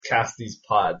cast these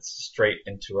pods straight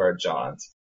into our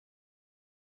Johns.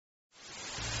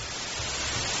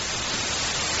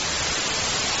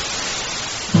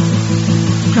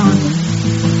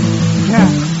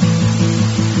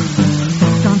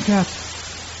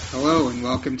 Jawnzcast. Hello and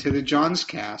welcome to the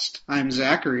Jawnzcast. I'm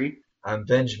Zachary. I'm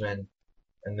Benjamin,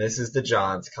 and this is the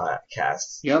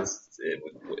Jawnzcast. Yep.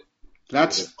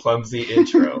 That's a clumsy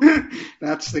intro.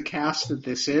 That's the cast that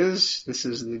this is. This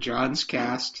is the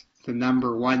Jawnzcast, the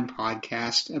 #1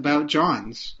 podcast about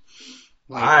Johns.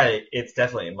 It's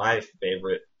definitely my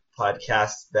favorite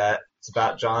podcast that's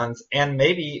about Johns, and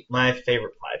maybe my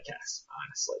favorite podcast,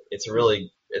 honestly. It's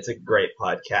a great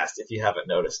podcast if you haven't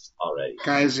noticed already.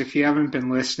 Guys, if you haven't been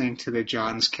listening to the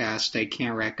Jawnzcast, I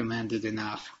can't recommend it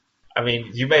enough. I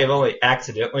mean, you may have only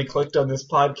accidentally clicked on this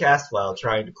podcast while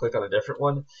trying to click on a different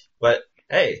one, but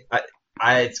hey,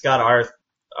 it's got our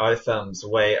thumbs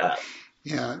way up.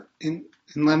 Yeah, and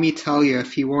let me tell you,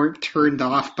 if you weren't turned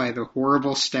off by the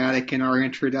horrible static in our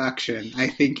introduction, I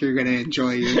think you're going to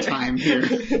enjoy your time here.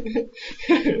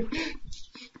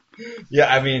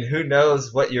 Yeah, I mean, who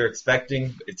knows what you're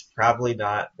expecting? It's probably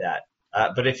not that.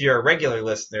 But if you're a regular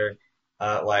listener,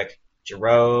 like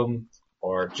Jerome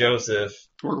or Joseph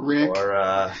or Rick,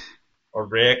 or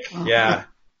Rick, yeah,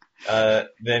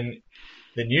 then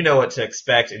you know what to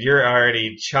expect, and you're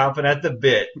already chomping at the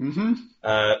bit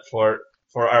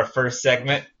for our first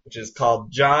segment, which is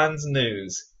called John's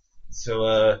News.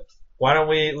 So why don't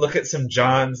we look at some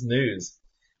John's News?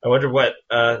 I wonder what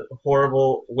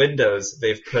horrible windows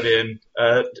they've put in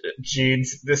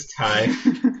jeans this time.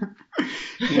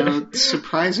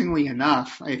 Surprisingly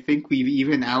enough, I think we've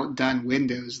even outdone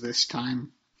Windows this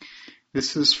time.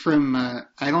 This is from,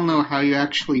 I don't know how you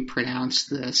actually pronounce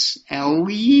this. Ella?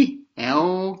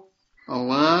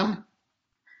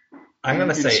 I'm going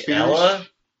to say Ella.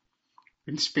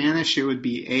 In Spanish, it would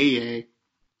be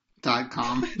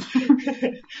AA.com.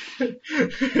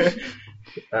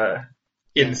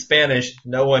 In Spanish,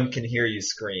 no one can hear you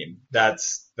scream.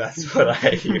 That's what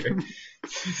I hear.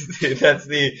 That's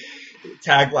the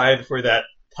tagline for that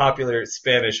popular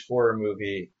Spanish horror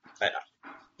movie.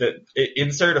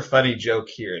 Insert a funny joke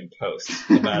here in post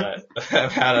about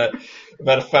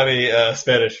a funny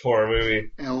Spanish horror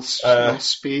movie. El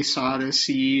Space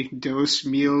Odyssey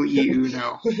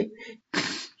 2001.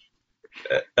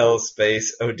 El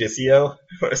Space Odisseo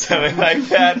or something like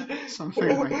that.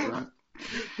 Something like that.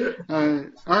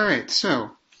 Alright, so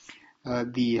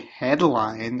the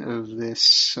headline of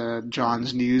this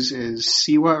John's News is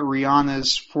see what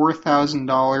Rihanna's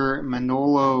 $4,000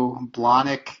 Manolo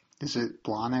Blahnik, is it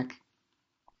Blahnik?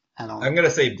 I don't know. I'm going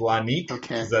to say Blahnik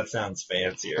because okay. That sounds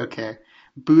fancier. Okay.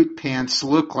 Boot pants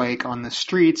look like on the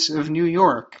streets of New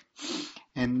York.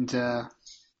 And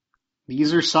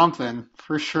these are something,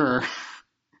 for sure.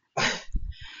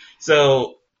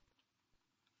 So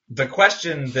the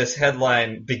question this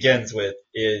headline begins with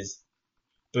is,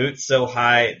 boots so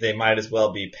high they might as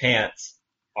well be pants.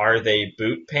 Are they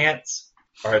boot pants?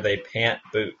 Are they pant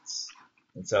boots?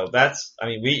 And so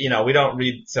we don't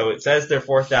read, so it says they're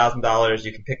 $4,000.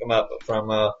 You can pick them up from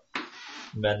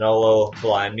Manolo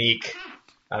Blahnik.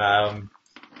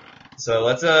 So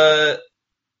let's,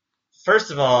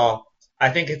 first of all, I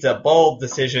think it's a bold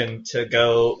decision to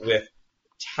go with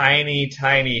tiny,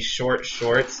 tiny short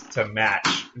shorts to match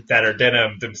that are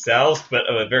denim themselves, but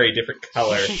of a very different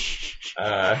color,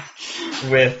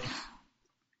 with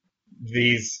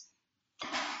these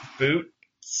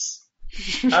boots.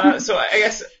 So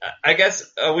I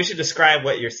guess we should describe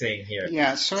what you're seeing here.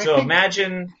 Yeah.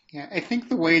 I think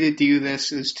the way to do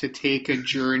this is to take a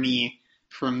journey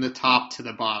from the top to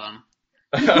the bottom.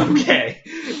 Okay.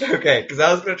 Because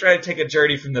I was going to try to take a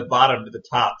journey from the bottom to the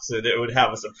top so that it would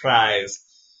have a surprise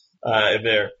in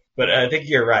there. But I think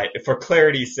you're right. For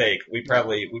clarity's sake, we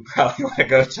probably want to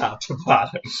go top to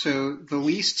bottom. So the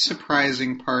least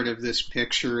surprising part of this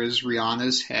picture is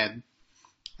Rihanna's head.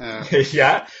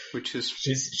 Yeah, which is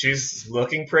she's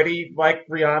looking pretty like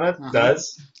Rihanna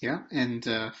does. Yeah, and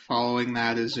following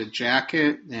that is a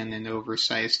jacket and an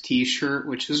oversized T-shirt,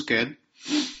 which is good.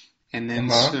 And then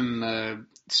some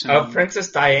of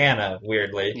Princess Diana,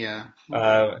 weirdly. Yeah.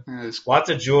 Lots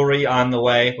of jewelry on the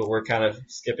way, but we're kind of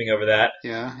skipping over that.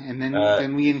 Yeah, and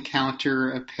then we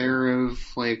encounter a pair of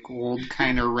like old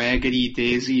kind of raggedy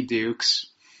Daisy Dukes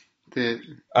that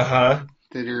are,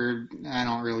 I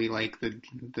don't really like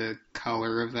the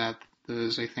color of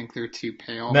those. I think they're too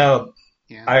pale. No,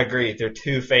 yeah. I agree. They're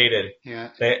too faded. Yeah.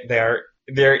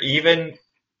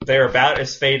 They're about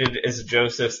as faded as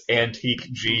Joseph's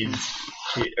antique jeans,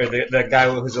 or the guy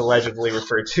who's allegedly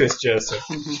referred to as Joseph,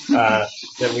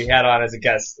 that we had on as a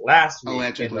guest last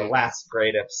week in the last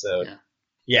great episode.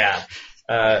 Yeah.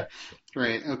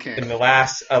 Right, okay. In the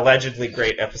last allegedly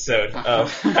great episode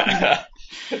of All right.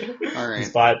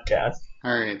 this podcast.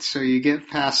 All right, so you get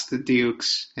past the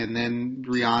Dukes, and then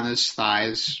Rihanna's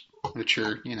thighs, which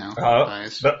are,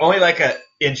 thighs. But only like an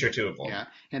inch or two of them. Yeah,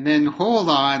 and then hold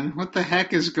on, what the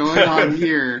heck is going on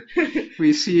here?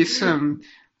 We see some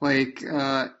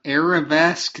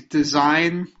Arabesque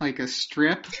design, like a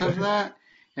strip of that,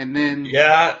 and then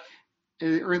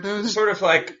are those sort of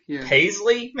like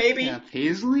paisley, maybe? Yeah,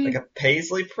 paisley, like a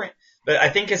paisley print, but I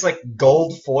think it's like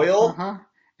gold foil.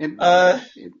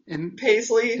 And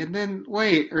paisley. And then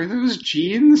wait, are those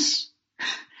jeans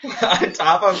on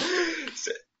top of?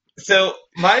 So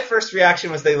my first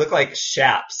reaction was they look like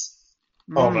chaps,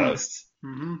 almost.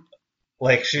 Mm-hmm.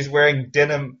 Like she's wearing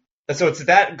denim. So it's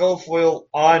that gold foil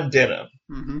on denim.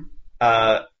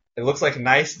 Mm-hmm. It looks like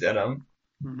nice denim.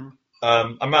 Mm-hmm.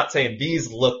 I'm not saying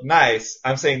these look nice.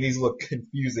 I'm saying these look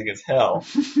confusing as hell.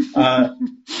 But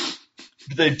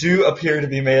they do appear to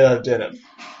be made out of denim.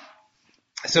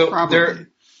 So probably.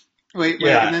 Wait,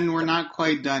 and then we're not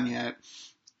quite done yet.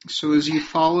 So as you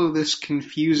follow this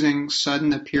confusing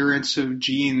sudden appearance of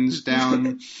jeans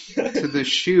down to the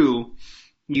shoe,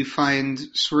 you find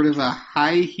sort of a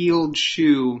high-heeled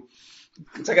shoe.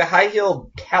 It's like a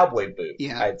high-heeled cowboy boot,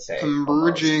 I'd say.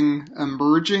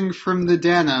 Emerging from the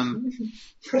denim,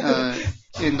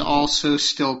 and also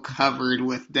still covered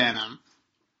with denim.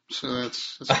 So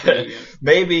that's pretty good.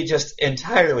 Maybe just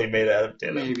entirely made out of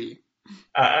denim. Maybe.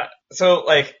 So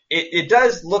like it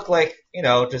does look like,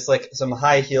 just like some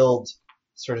high-heeled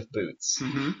sort of boots.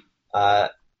 Mm-hmm.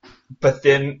 But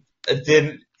then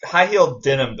high-heeled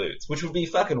denim boots, which would be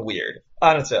fucking weird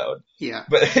on its own. Yeah.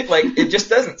 But it just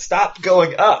doesn't stop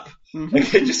going up. Mm-hmm.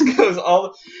 Like it just goes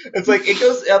it's like it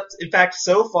goes up, in fact,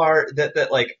 so far that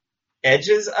like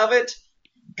edges of it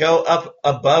go up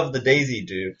above the Daisy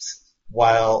Dukes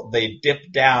while they dip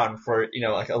down for,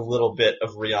 like a little bit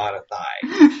of Rihanna thigh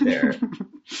there.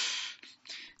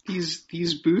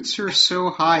 These boots are so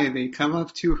high they come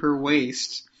up to her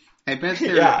waist. I bet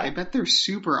they're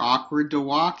super awkward to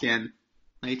walk in.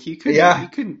 Like you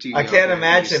couldn't do. I can't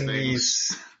imagine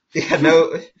these. Yeah,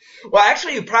 no. Well,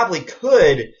 actually, you probably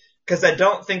could, because I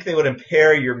don't think they would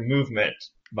impair your movement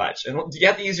much. And do you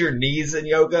have to use your knees in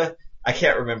yoga? I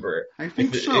can't remember. I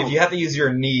think so. If you have to use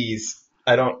your knees,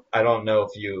 I don't know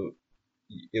if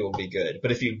it will be good.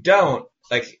 But if you don't,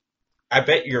 like, I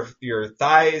bet your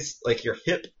thighs, like your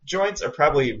hip joints, are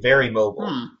probably very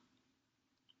mobile.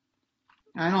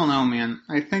 I don't know, man.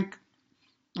 I think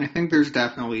there's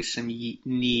definitely some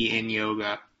knee in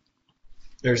yoga.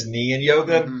 There's knee in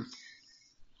yoga? Mm-hmm.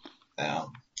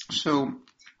 So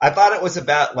I thought it was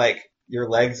about, like, your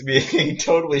legs being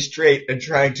totally straight and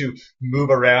trying to move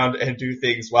around and do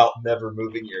things while never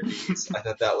moving your knees. I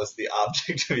thought that was the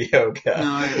object of yoga.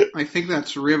 No, I think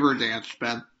that's river dance,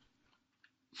 Ben.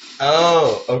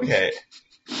 Oh, okay.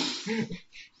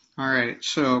 All right,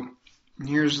 so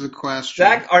here's the question.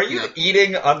 Zach, are you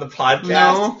eating on the podcast?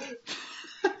 No.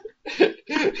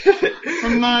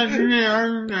 I'm not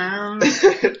here now.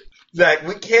 Zach,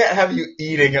 we can't have you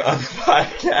eating on the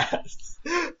podcast.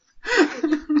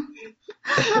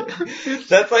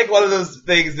 That's like one of those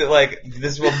things that, like,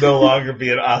 this will no longer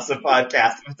be an awesome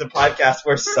podcast. It's a podcast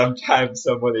where sometimes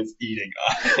someone is eating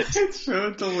on it. It's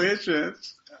so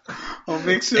delicious. I'll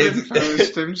mix it in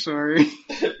post, I'm sorry.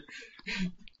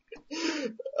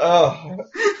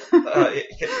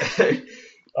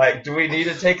 Like, do we need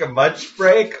to take a lunch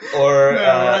break, or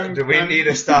do we need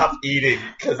to stop eating?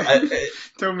 Because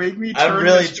don't make me turn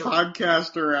this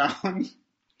podcast around.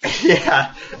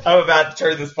 Yeah, I'm about to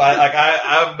turn this podcast. Like,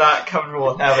 I'm not comfortable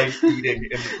with having eating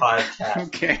in the podcast.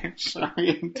 Okay, I'm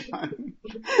sorry, I'm done.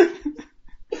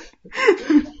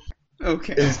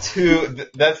 Okay.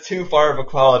 That's too far of a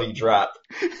quality drop.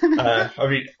 I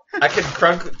mean, I can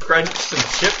crunch some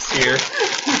chips here.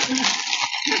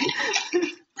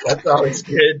 That's always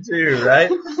good too, right?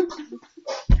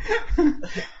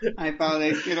 I thought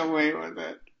I'd get away with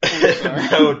it.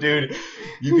 No, dude,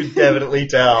 you can definitely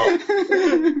tell.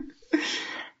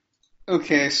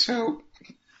 Okay, so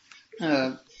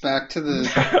back to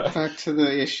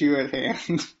the issue at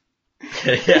hand.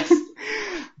 Yes,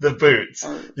 the boots,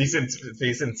 these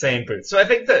insane boots. So I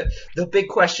think the big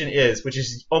question is, which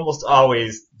is almost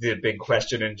always the big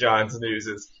question in John's news,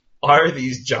 is: are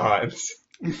these Johns?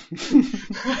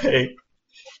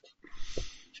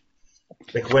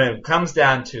 Like when it comes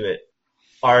down to it,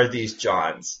 are these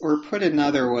Johns? Or put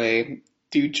another way,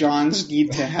 do Johns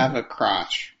need to have a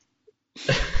crotch?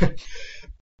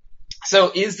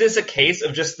 So is this a case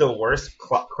of just the worst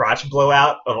crotch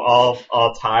blowout of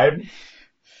all time?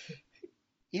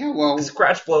 Yeah, well, Because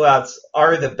crotch blowouts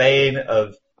are the bane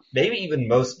of maybe even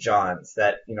most Johns.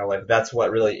 That like that's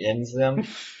what really ends them.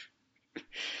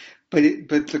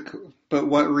 but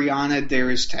what Rihanna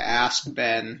dares to ask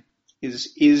Ben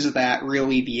is that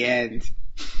really the end?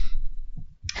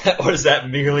 Or is that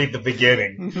merely the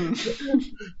beginning?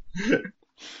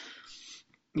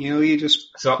 You just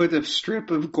put a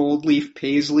strip of gold leaf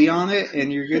paisley on it,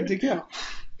 and you're good to go.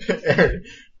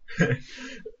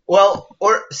 Well,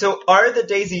 so are the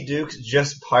Daisy Dukes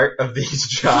just part of these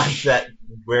Johns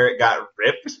where it got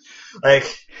ripped? Like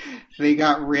they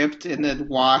got ripped and then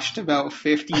washed about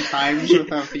 50 times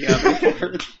without the other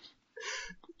part.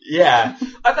 Yeah,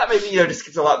 I thought maybe just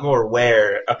gets a lot more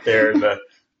wear up there in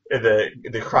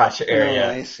the crotch area. Oh,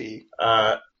 I see.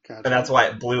 Gotcha. And that's why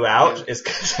it blew out, is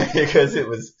because it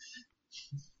was.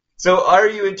 So are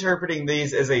you interpreting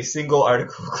these as a single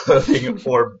article of clothing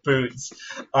or boots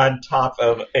on top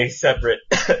of a separate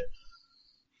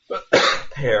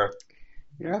pair?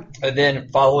 Yeah. And then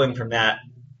following from that,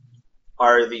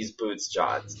 are these boots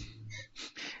Johns?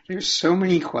 There's so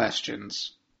many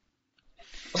questions.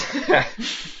 I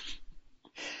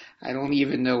don't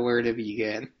even know where to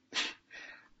begin.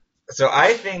 So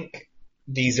I think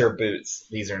these are boots.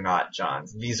 These are not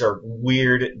Johns. These are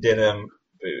weird denim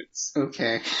boots.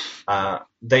 Okay.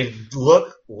 They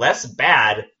look less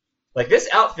bad. Like, this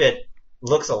outfit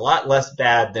looks a lot less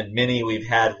bad than many we've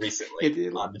had recently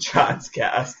on the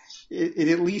Jawnzcast. It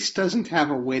at least doesn't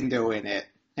have a window in it.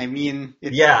 I mean...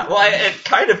 it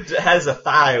kind of has a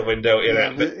thigh window in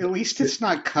it. But at least it's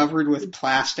not covered with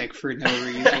plastic for no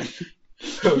reason.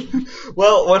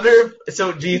 Well,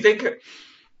 so do you think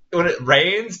when it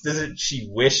rains, doesn't she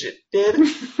wish it did?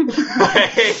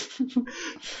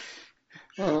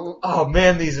 Oh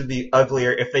man, these would be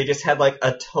uglier if they just had like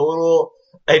a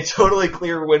totally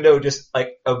clear window just like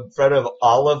in front of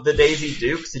all of the Daisy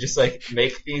Dukes to just like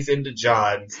make these into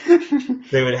Johns.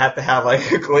 They would have to have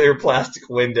like a clear plastic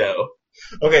window.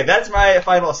 Okay, that's my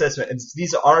final assessment. And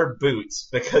these are boots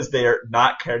because they are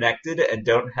not connected and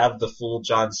don't have the full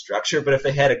John structure. But if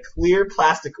they had a clear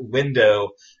plastic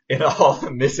window in all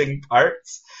the missing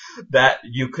parts, that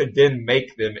you could then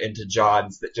make them into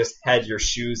Johns that just had your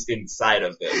shoes inside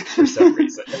of them for some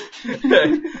reason.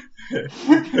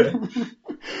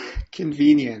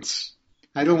 Convenience.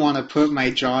 I don't want to put my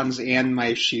Johns and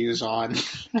my shoes on.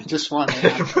 I just want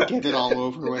to get it all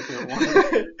over with at once.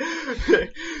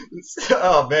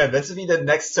 Oh man, this would be the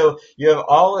next. So you have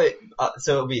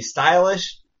so it would be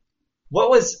stylish. What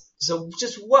was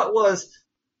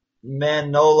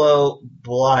Manolo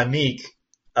Blahnik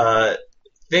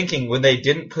thinking when they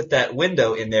didn't put that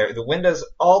window in there? The window's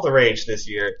all the rage this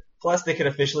year. Plus, they could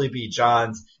officially be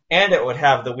Johns, and it would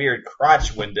have the weird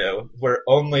crotch window where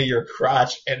only your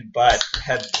crotch and butt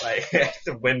had like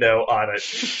the window on it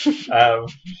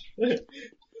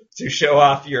to show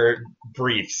off your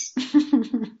briefs,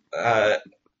 or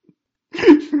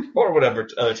whatever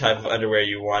other type of underwear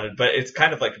you wanted. But it's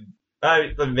kind of like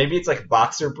maybe it's like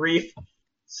boxer brief,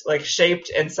 like shaped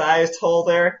and sized hole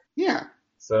there. Yeah.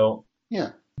 So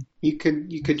yeah, you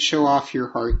could show off your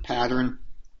heart pattern.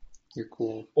 You're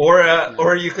cool.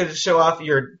 Or you could show off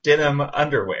your denim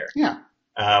underwear. Yeah.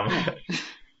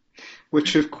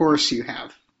 Which of course you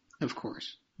have. Of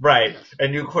course. Right. Yes.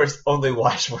 And you of course only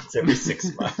wash once every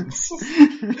 6 months.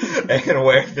 And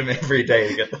wear them every day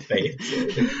to get the fades.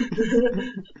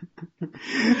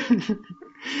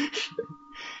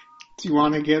 Do you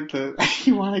want to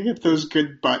get those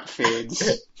good butt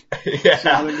fades? Yeah.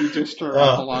 So that you just start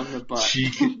up along the butt.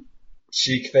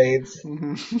 Cheek fades.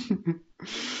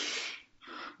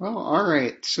 Well,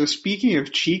 alright. So speaking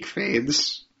of cheek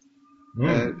fades,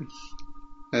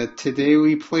 today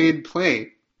we played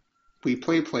play. We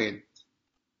played.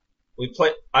 We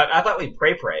play. I thought we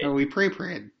pray. Oh, we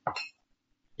prayed.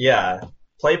 Yeah.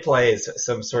 Play is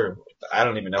some sort of, I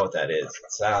don't even know what that is.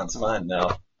 It sounds fun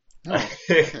though. Oh,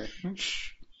 okay.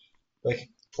 Like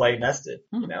play nested,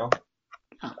 you know?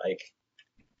 Oh. Like,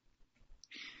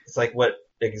 it's like what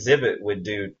Exhibit would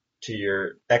do to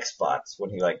your Xbox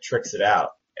when he like tricks it out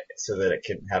so that it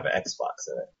can have an Xbox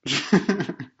in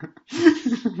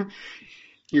it.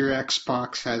 Your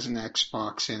Xbox has an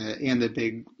Xbox in it and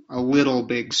a little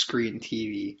big screen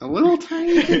TV. A little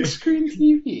tiny big screen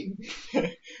TV.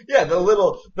 Yeah, the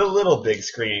little big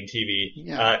screen TV.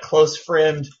 Yeah. Close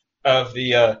friend of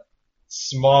the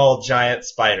small giant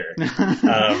spider.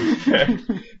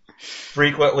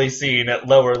 Frequently seen at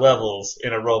lower levels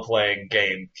in a role-playing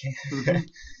game.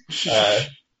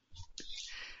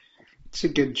 It's a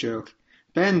good joke.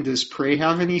 Ben, does Prey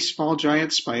have any small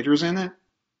giant spiders in it?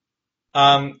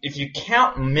 If you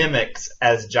count mimics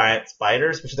as giant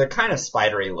spiders, which they're kind of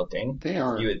spidery looking, They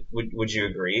are. Would you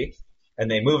agree? And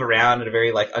they move around in a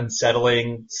very like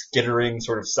unsettling, skittering,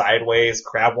 sort of sideways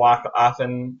crab walk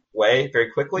often way, very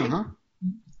quickly,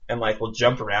 and like will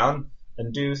jump around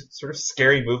and do sort of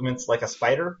scary movements like a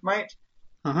spider might.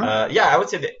 Yeah, I would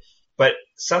say that. But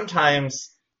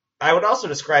sometimes I would also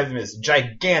describe them as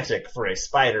gigantic for a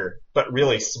spider, but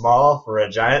really small for a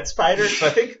giant spider. So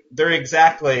I think they're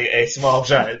exactly a small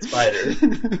giant spider.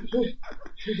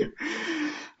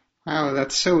 Wow,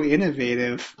 that's so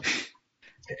innovative.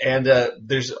 And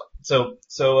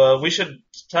we should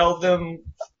tell them.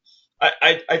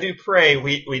 I do pray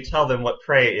we tell them what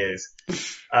prey is.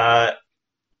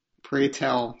 Pray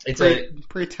tell.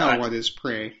 Pray tell what is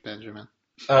prey, Benjamin.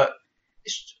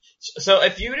 So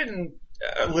if you didn't,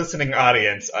 listening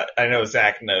audience, I know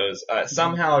Zach knows,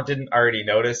 somehow didn't already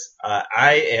notice,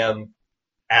 I am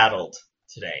addled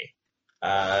today.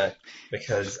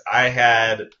 Because I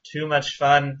had too much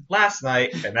fun last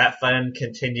night, and that fun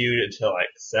continued until like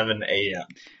 7 a.m.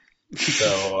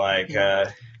 So like,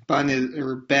 Ben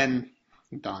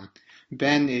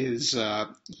is,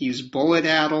 he's bullet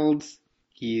addled,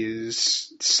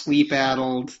 he's sleep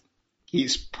addled,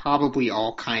 he's probably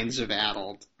all kinds of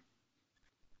addled.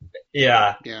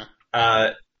 Yeah. Yeah.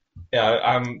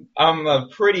 I'm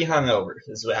pretty hungover,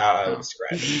 is how I would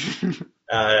describe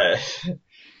it.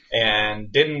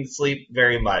 And didn't sleep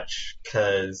very much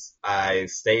because I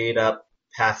stayed up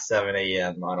past 7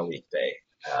 a.m. on a weekday,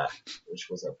 which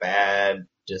was a bad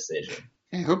decision.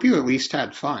 I hope you at least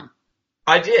had fun.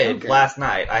 I did last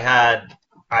night. I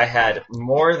had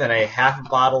more than a half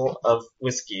bottle of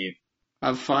whiskey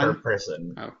of fun per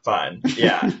person. Oh. Fun,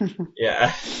 yeah,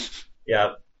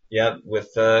 yeah,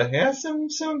 with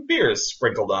some beers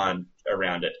sprinkled on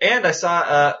around it, and I saw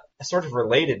a sort of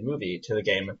related movie to the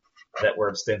game that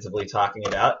we're ostensibly talking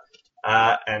about,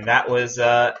 and that was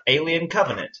Alien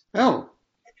Covenant. Oh,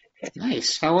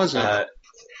 nice. How was it?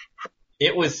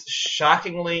 It was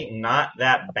shockingly not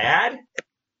that bad.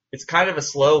 It's kind of a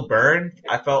slow burn.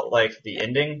 I felt like the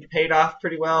ending paid off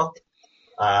pretty well.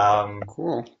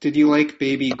 Cool. Did you like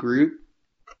Baby Groot?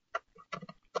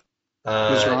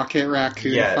 Was Rocket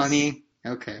Raccoon funny?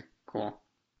 Okay, cool.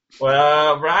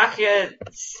 Well,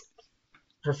 Rocket's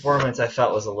performance I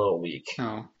felt was a little weak.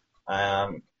 Oh. I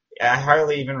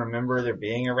hardly even remember there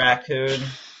being a raccoon.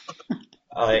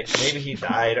 Like maybe he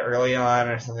died early on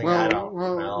or something. I don't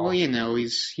know. Well, you know,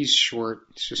 he's short.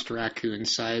 It's just raccoon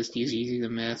sized. He's easy to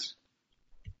miss.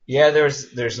 Yeah,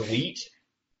 there's wheat.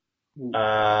 There's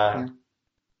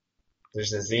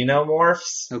the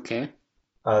xenomorphs. Okay.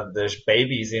 There's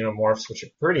baby xenomorphs, which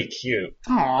are pretty cute.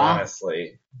 Aww.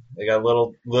 Honestly, they got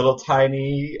little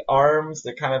tiny arms.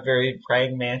 They're kind of very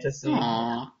praying mantis-y.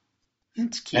 Aww.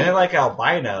 That's cute. And they're like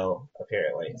albino,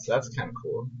 apparently, so that's kind of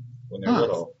cool when they're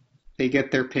little. They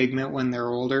get their pigment when they're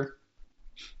older?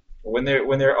 When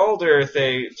they're older,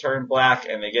 they turn black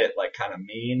and they get like kind of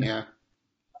mean. Yeah.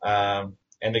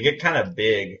 And they get kind of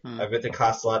big. I bet they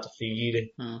cost a lot to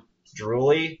feed.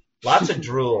 Drooly. Lots of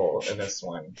drool in this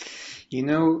one. You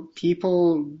know,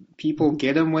 people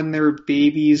get them when they're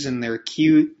babies and they're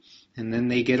cute. And then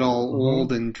they get all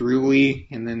old and drooly,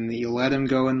 and then you let them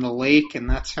go in the lake, and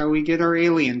that's how we get our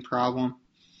alien problem.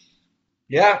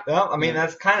 Yeah, well, I mean,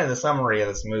 that's kind of the summary of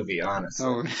this movie, honestly.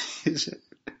 Oh, is it?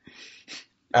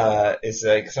 It's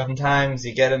like sometimes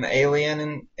you get an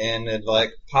alien and it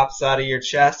like pops out of your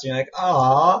chest, and you're like,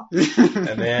 "Aw,"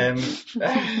 and then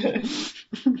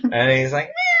and he's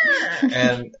like,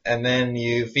 "Meow," and then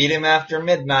you feed him after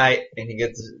midnight, and he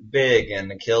gets big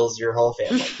and kills your whole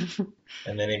family.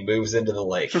 And then he moves into the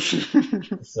lake.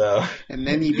 So. And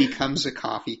then he becomes a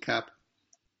coffee cup.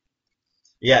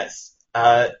 Yes.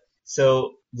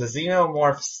 So the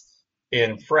xenomorphs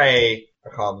in Prey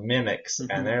are called mimics,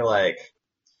 and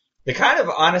they kind of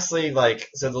honestly like,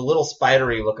 so the little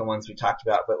spidery looking ones we talked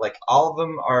about, but like all of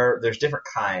them there's different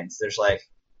kinds. There's like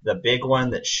the big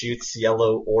one that shoots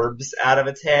yellow orbs out of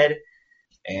its head,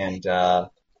 and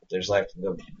there's like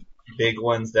the big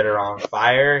ones that are on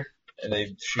fire. And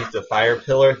they shoot the fire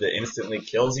pillar that instantly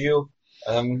kills you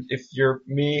if you're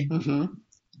me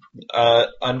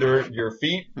under your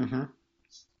feet.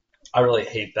 I really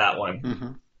hate that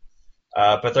one.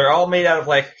 But they're all made out of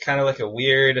like kind of like a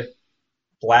weird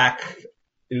black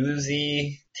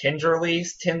oozy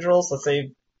tendrils.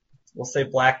 We'll say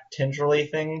black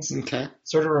tendrily things. Okay.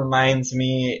 Sort of reminds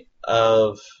me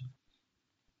of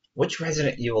which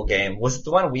Resident Evil game was it?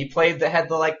 The one we played that had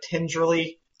the like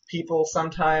tendrily people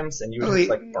sometimes, and you would just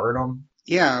like burn them.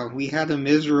 Yeah, we had a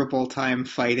miserable time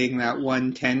fighting that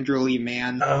one tendrily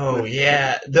man. Oh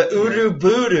yeah, the Udu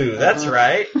Budu. That's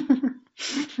right.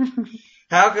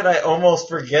 How could I almost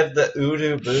forget the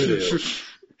Udu Budu?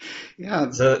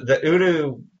 Yeah. So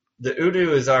the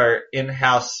Udu is our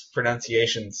in-house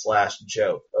pronunciation /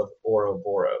 joke of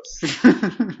Ouroboros.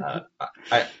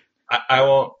 I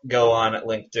won't go on at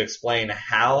length to explain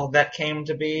how that came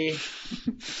to be.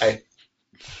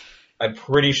 I'm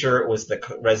pretty sure it was the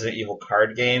Resident Evil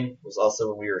card game. It was also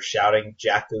when we were shouting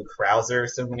Jakku Krauser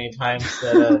so many times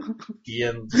that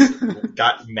Ian just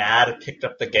got mad, picked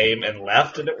up the game, and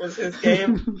left, and it was his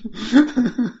game.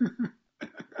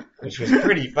 Which was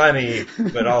pretty funny,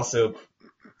 but also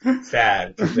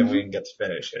sad, because then we didn't get to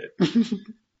finish it.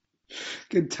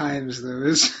 Good times,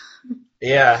 those.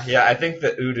 Yeah, I think the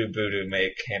Udu Budu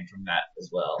came from that as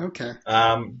well. Okay.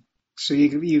 So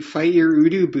you fight your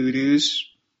Udu Budus.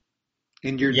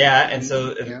 And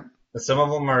some of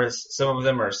them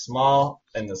are small,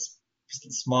 and the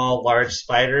small large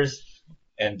spiders,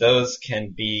 and those can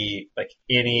be like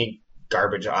any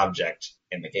garbage object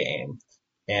in the game,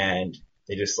 and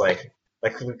they just like the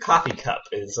coffee cup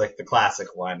is like the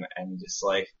classic one, and just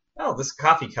like, oh, this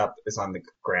coffee cup is on the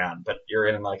ground, but you're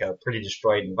in like a pretty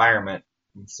destroyed environment,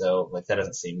 and so like that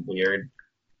doesn't seem weird.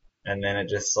 And then it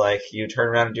just like you turn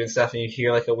around and doing stuff, and you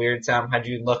hear like a weird sound behind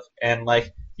you, and look, and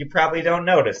like you probably don't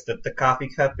notice that the coffee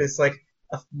cup is like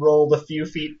rolled a few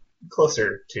feet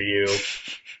closer to you.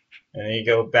 And then you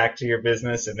go back to your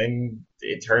business, and then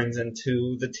it turns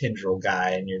into the tendril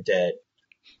guy, and you're dead.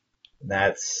 And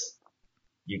that's,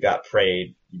 you got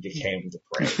preyed, you became the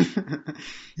prey.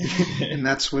 And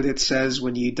that's what it says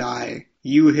when you die.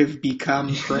 You have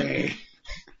become prey.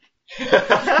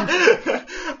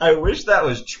 I wish that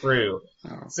was true.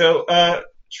 Oh. So,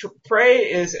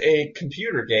 Prey is a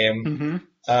computer game. Mm-hmm.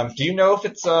 Do you know if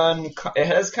it's on? It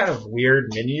has kind of weird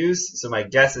menus, so my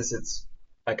guess is it's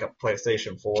like a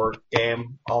PlayStation 4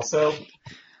 game also.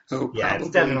 Oh, yeah, probably.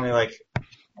 It's definitely like,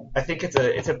 I think it's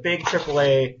a big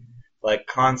AAA like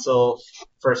console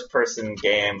first person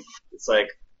game. It's like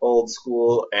old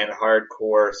school and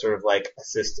hardcore, sort of like a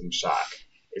System Shock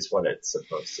is what it's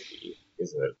supposed to be.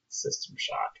 Is a System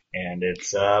Shock, and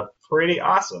it's pretty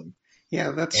awesome.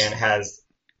 Yeah, that's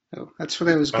what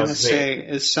I was gonna say.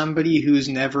 As somebody who's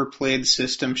never played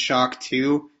System Shock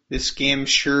 2, this game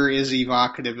sure is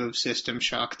evocative of System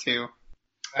Shock 2.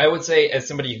 I would say, as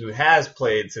somebody who has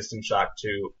played System Shock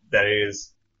 2, that it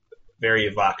is very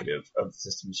evocative of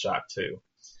System Shock 2,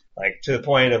 like to the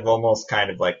point of almost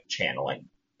kind of like channeling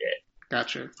it.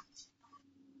 Gotcha.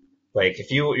 Like,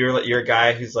 if you're a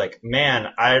guy who's like, man,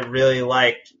 I really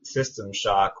liked System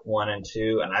Shock 1 and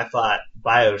 2, and I thought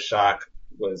BioShock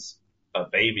was a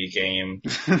baby game.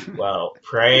 Well,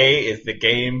 Prey is the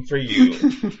game for you.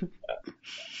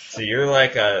 So you're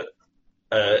like a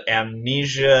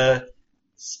amnesia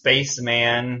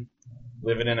spaceman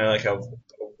living in a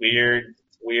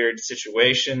weird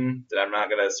situation that I'm not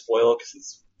gonna spoil because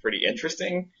it's pretty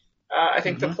interesting. I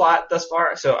think the plot thus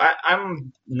far, so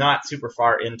I'm not super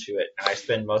far into it, and I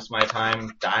spend most of my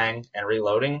time dying and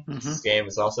reloading. Mm-hmm. This game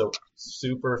is also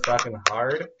super fucking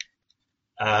hard.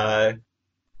 So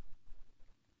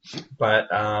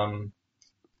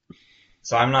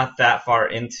I'm not that far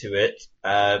into it,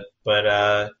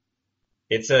 but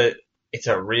it's a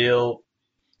real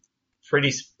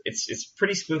it's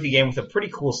pretty spooky game with a pretty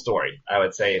cool story, I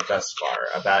would say, thus far,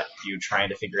 about you trying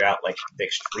to figure out like the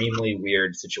extremely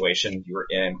weird situation you were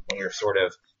in when you're sort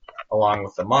of, along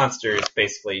with the monsters,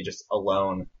 basically just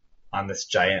alone on this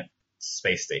giant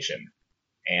space station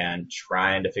and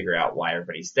trying to figure out why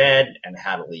everybody's dead and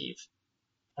how to leave.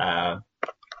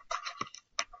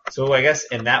 So I guess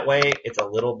in that way, it's a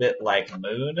little bit like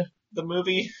Moon, the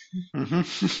movie,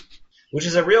 which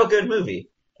is a real good movie.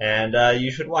 And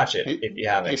you should watch it if you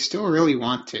haven't. I still really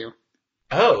want to.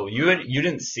 Oh, you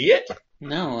didn't see it?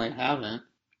 No, I haven't.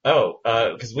 Oh,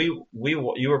 because you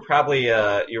were probably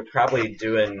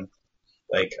doing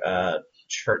like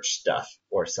church stuff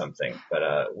or something.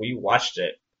 But we watched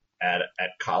it at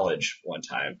college one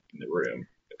time in the room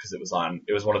because it was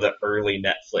one of the early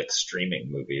Netflix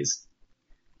streaming movies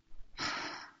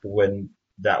when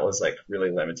that was like really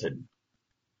limited.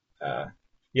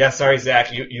 Yeah, sorry,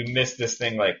 Zach, you missed this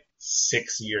thing like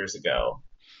 7 years ago.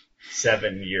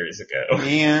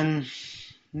 Man,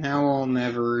 now I'll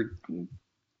never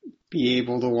be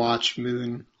able to watch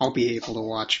Moon. I'll be able to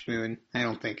watch Moon. I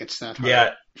don't think it's that hard.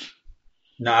 Yeah.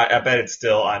 No, I bet it's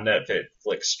still on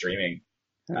Netflix streaming.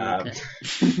 Okay.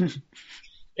 And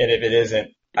if it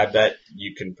isn't, I bet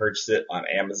you can purchase it on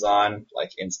Amazon,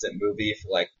 like Instant Movie, for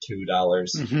like $2,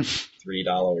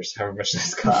 $3, however much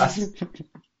this costs.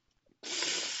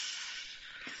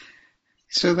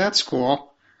 So that's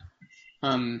cool.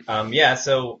 Yeah,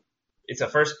 so it's a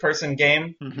first-person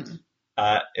game.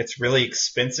 it's really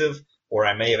expensive, or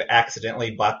I may have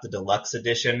accidentally bought the deluxe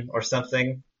edition or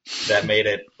something that made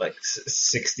it like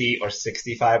 $60 or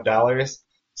 $65.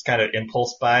 It's kind of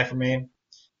impulse buy for me.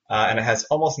 And it has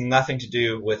almost nothing to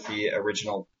do with the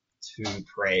original two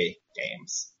Prey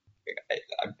games.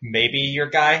 Maybe your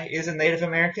guy is a Native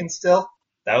American still.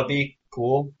 That would be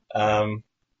cool.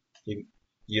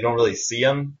 You don't really see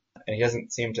him, and he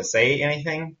doesn't seem to say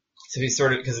anything. So he's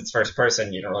sort of, because it's first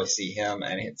person, you don't really see him,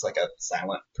 and it's like a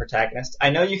silent protagonist. I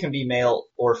know you can be male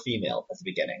or female at the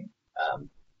beginning.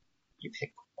 You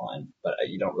pick one, but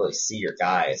you don't really see your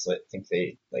guy, so I think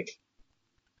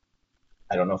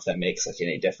I don't know if that makes like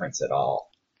any difference at all.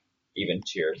 Even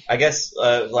to your, I guess,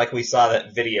 like we saw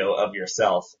that video of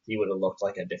yourself, he would have looked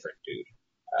like a different dude.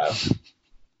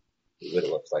 He would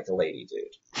have looked like a lady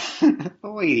dude. A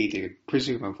lady dude,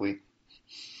 presumably.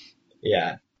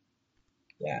 Yeah.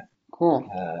 Cool.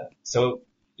 So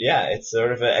yeah, it's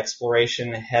sort of an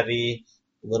exploration heavy,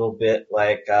 a little bit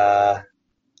like a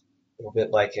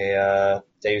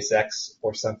Deus Ex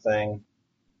or something.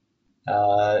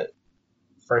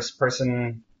 First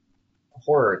person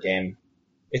horror game.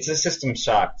 It's a System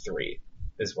Shock 3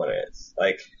 is what it is.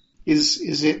 Like,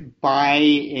 is it by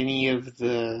any of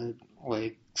the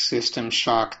like System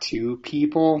Shock 2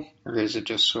 people, or is it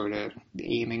just sort of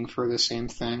aiming for the same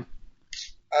thing?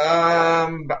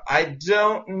 I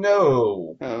don't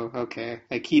know. Oh, okay.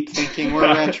 I keep thinking we're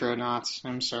retronauts.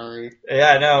 I'm sorry.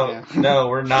 Yeah, no,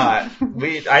 we're not.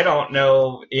 I don't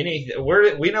know anything.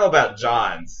 We know about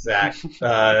Jawnz, Zach.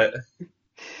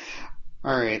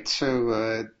 All right,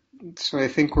 so I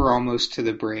think we're almost to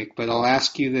the break, but I'll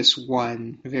ask you this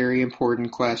one very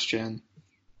important question.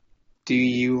 Do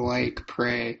you like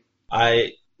Prey?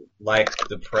 I like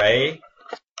the Prey,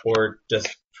 or does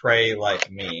Prey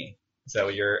like me? Is that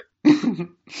what you're...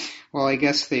 Well, I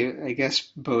guess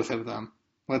both of them.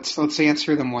 Let's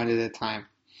answer them one at a time.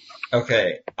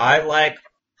 Okay, I like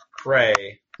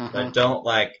Prey, but I don't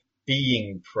like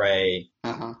being Prey,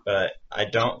 but I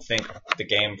don't think the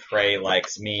game Prey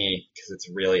likes me because it's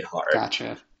really hard.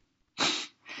 Gotcha.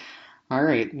 All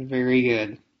right, very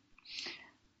good.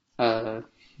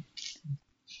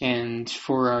 And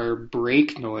for our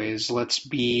break noise, let's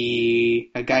be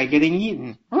a guy getting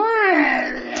eaten.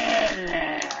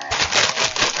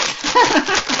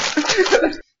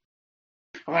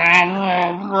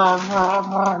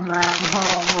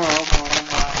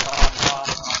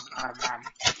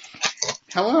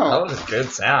 Hello. That was a good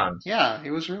sound. Yeah,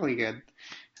 it was really good.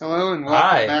 Hello and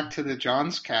welcome back to the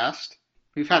Jawnzcast.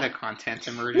 We've had a content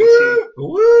emergency.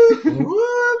 Woo,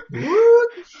 woo, woo.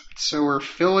 So we're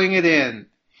filling it in.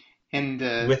 And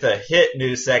with a hit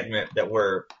new segment that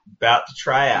we're about to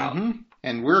try out.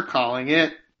 And we're calling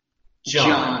it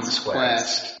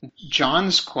Jawnzcast.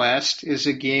 Jawnzcast is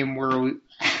a game where we...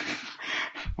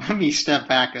 Let me step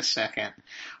back a second.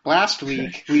 Last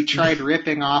week, we tried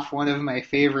ripping off one of my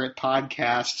favorite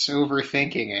podcasts,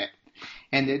 Overthinking It.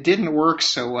 And it didn't work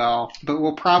so well, but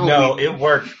we'll probably... No, it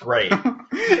worked great.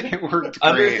 It worked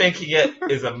great. Underthinking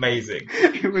It is amazing.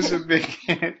 It was a big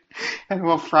hit, and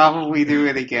we'll probably do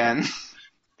it again.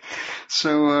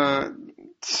 So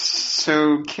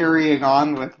carrying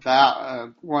on with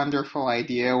that wonderful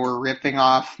idea, we're ripping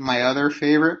off my other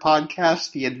favorite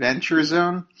podcast, The Adventure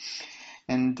Zone.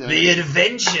 And The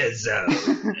Adventure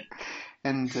Zone.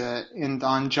 And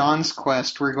on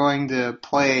Jawnzcast, we're going to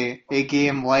play a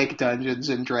game like Dungeons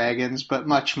and Dragons, but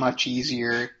much, much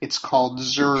easier. It's called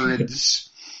ZERDS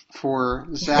for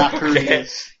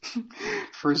Zachary's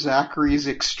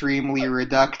extremely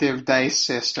reductive dice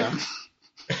system.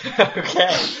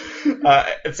 Okay.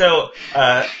 So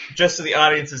just so the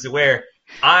audience is aware,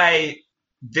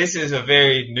 this is a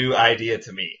very new idea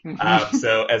to me.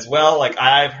 So as well, like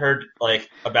I've heard like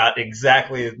about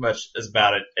exactly as much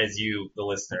about it as you, the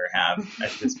listener, have at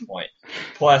this point.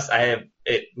 Plus, I have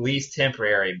at least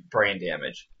temporary brain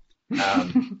damage,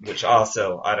 which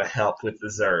also ought to help with the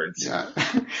ZERDS. Yeah.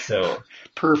 So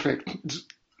perfect.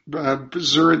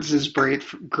 ZERDS is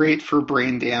great for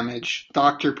brain damage.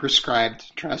 Doctor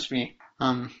prescribed. Trust me.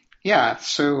 Yeah.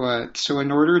 So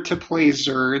in order to play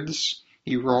ZERDS,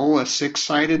 you roll a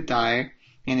 6-sided die,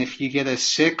 and if you get a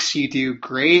 6, you do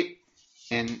great,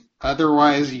 and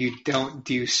otherwise you don't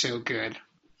do so good.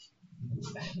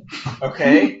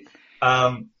 Okay.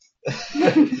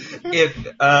 If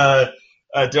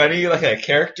do I need like a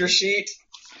character sheet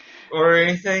or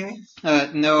anything?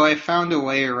 No, I found a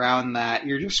way around that.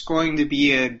 You're just going to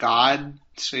be a god,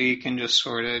 so you can just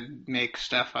sort of make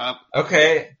stuff up.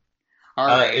 Okay. All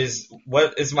right. Is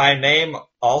my name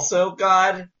also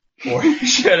God? Or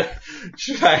should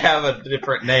I have a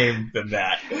different name than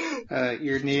that?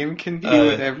 Your name can be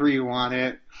whatever you want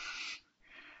it.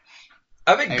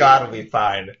 I think God will be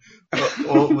fine.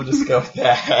 We'll just go with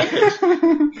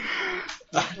that.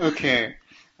 Okay.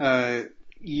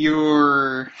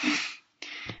 You're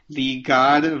the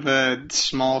god of a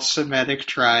small Semitic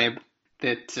tribe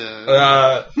that...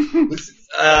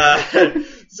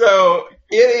 So,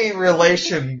 any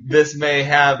relation this may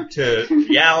have to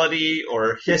reality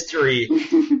or history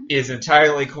is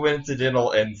entirely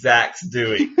coincidental and Zach's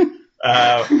doing. The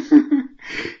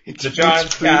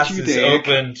Jawnzcast is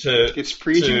open to... It's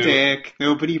pre-Judaic.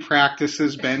 Nobody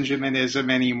practices Benjaminism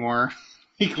anymore.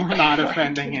 We're not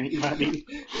offending anybody.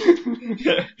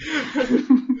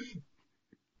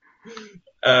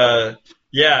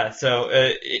 So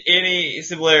any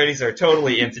similarities are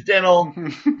totally incidental,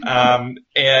 and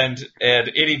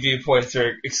any viewpoints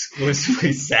are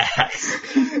exclusively Zach's.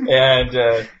 And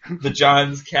the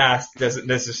Jawnzcast doesn't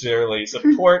necessarily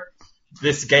support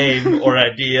this game or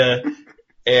idea,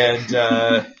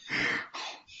 and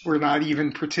we're not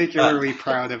even particularly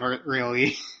proud of it,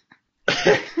 really.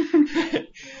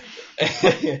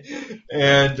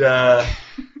 And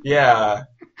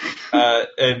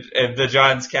the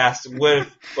Jawnzcast would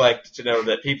like to know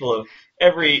that people of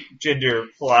every gender,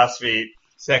 philosophy,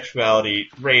 sexuality,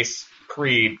 race,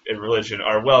 creed, and religion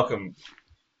are welcome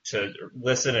to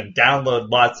listen and download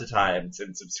lots of times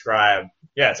and subscribe.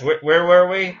 Yeah, so where were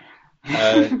we?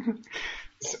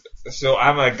 So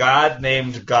I'm a god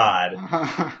named God.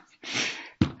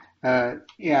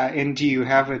 And do you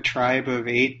have a tribe of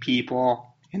 8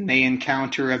 people and they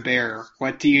encounter a bear?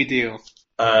 What do you do?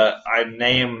 I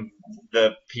name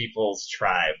the people's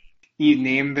tribe. You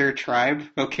name their tribe?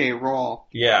 Okay, roll.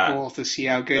 Yeah. Roll to see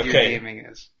how good your naming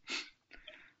is.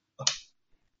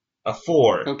 A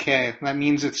 4. Okay, that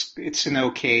means it's an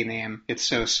okay name. It's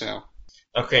so-so.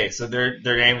 Okay, so their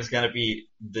name is gonna be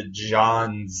the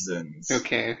Johnsons.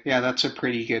 Okay, yeah, that's a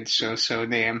pretty good so-so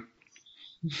name.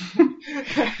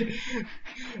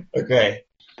 Okay.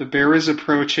 The bear is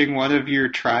approaching one of your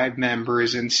tribe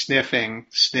members and sniffing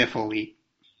sniffily.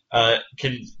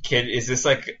 Is this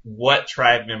like, what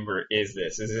tribe member is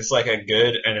this? Is this like a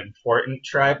good and important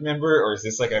tribe member, or is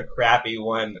this like a crappy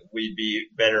one we'd be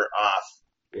better off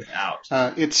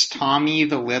without? It's Tommy,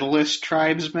 the littlest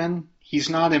tribesman. He's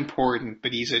not important,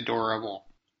 but he's adorable.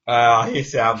 He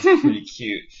sounds pretty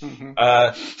cute.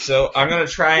 Mm-hmm. So I'm gonna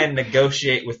try and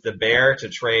negotiate with the bear to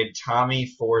trade Tommy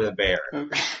for the bear.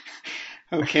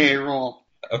 Okay, roll.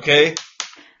 Okay.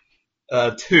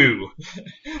 2.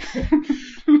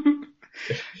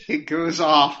 It goes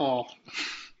awful.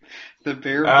 The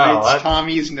bear bites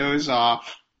Tommy's nose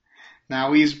off.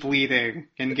 Now he's bleeding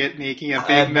and making a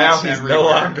big mess everywhere. Now he's no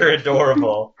longer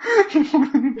adorable.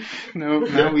 No,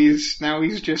 now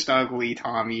he's just ugly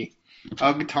Tommy.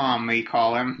 Ugg Tom, they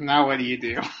call him. Now what do you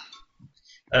do?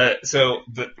 So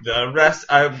the rest,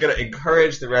 I'm gonna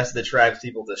encourage the rest of the tribe's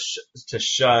people to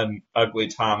shun ugly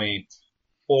Tommy,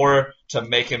 or to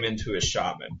make him into a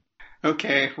shaman.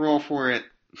 Okay, roll for it.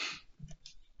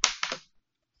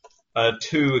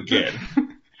 2 again.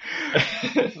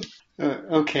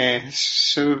 Okay,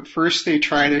 so first they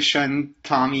try to shun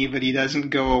Tommy, but he doesn't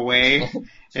go away,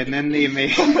 and then they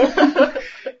make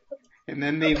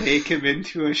him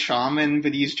into a shaman,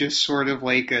 but he's just sort of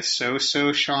like a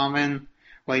so-so shaman.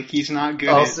 Like he's not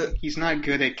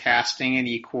good at casting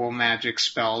any cool magic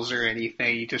spells or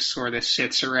anything. He just sort of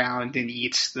sits around and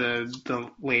eats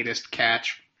the latest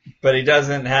catch. But he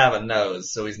doesn't have a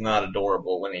nose, so he's not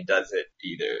adorable when he does it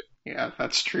either. Yeah,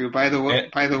 that's true. By the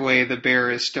way, the bear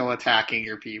is still attacking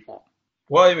your people.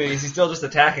 Well, I mean, is he still just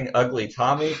attacking ugly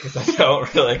Tommy? Because I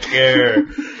don't really care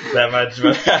that much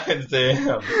what happens to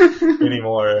him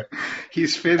anymore.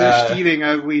 He's finished eating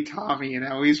ugly Tommy, and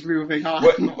now he's moving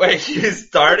on. Wait, you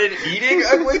started eating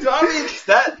ugly Tommy?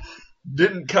 That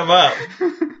didn't come up.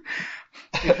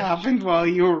 It happened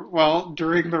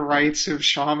during the rites of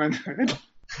shamanhood.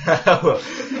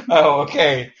 Oh,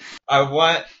 okay. I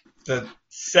want the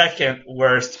second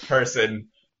worst person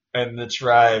in the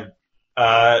tribe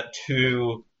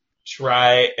to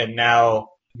try and now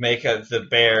make the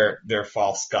bear their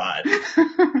false god.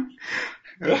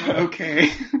 Okay.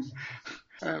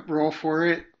 Roll for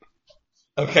it.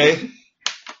 Okay.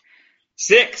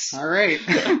 6. All right.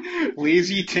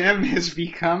 Lazy Tim has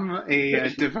become a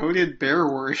devoted bear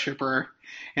worshiper.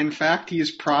 In fact,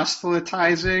 he's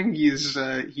proselytizing.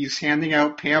 He's handing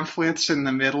out pamphlets in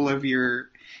the middle of your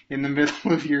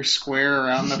square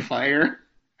around the fire.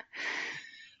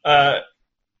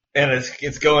 and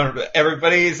it's going.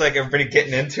 Everybody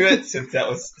getting into it since that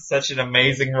was such an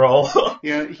amazing roll.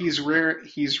 Yeah, he's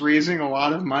raising a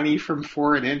lot of money from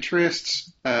foreign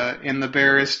interests, and the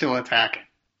bear is still attacking.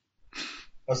 I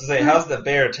was gonna say, how's the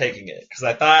bear taking it? Because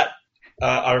I thought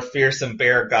our fearsome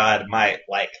bear god might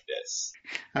like this.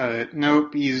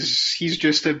 Nope, he's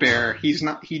just a bear.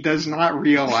 He does not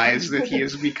realize that he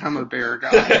has become a bear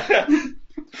god.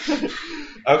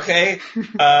 Okay.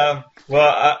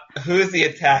 Who is he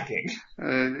attacking?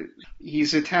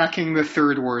 He's attacking the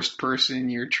third worst person in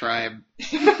your tribe.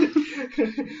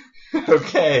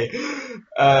 Okay.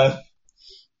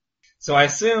 So I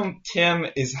assume Tim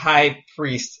is high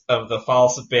priest of the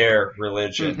false bear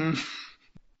religion. Mm-hmm.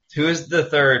 Who is the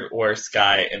third worst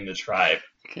guy in the tribe?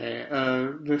 Okay,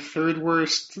 the third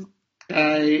worst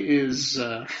guy is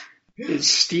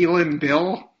Stealin'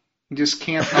 Bill. Just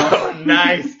can't help. Oh,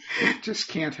 nice. Just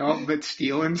can't help but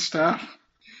stealing stuff.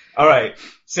 All right.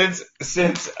 Since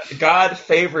God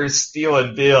favors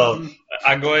Stealin' Bill,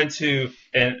 I'm going to,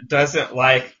 and doesn't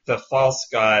like the false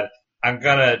god, I'm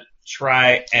gonna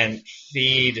try and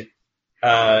feed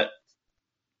High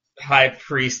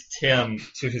Priest Tim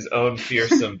to his own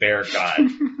fearsome bear god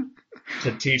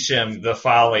to teach him the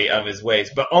folly of his ways,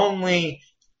 but only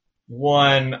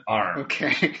one arm.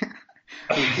 Okay.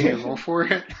 Okay, roll for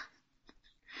it.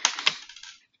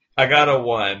 I got a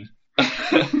 1.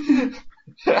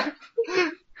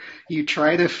 You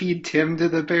try to feed Tim to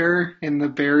the bear, and the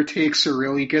bear takes a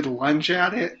really good lunge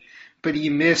at it, but he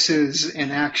misses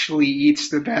and actually eats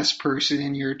the best person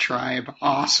in your tribe,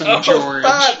 Awesome George.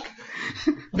 Fuck!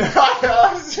 Not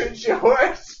Awesome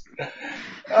George!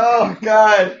 Oh,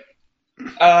 God.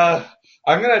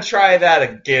 I'm gonna try that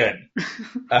again.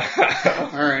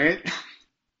 Alright.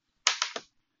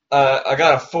 I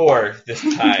got a 4 this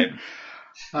time.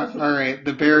 Alright,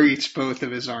 the bear eats both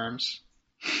of his arms.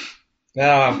 No,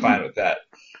 I'm fine with that.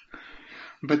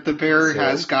 But the bear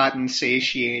has gotten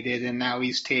satiated, and now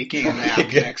he's taking a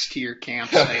nap next to your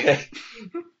campsite.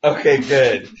 Okay,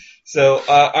 good. So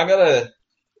I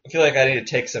feel like I need to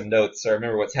take some notes so I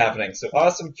remember what's happening. So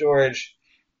Awesome George,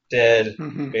 dead,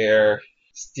 bear,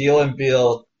 Stealin'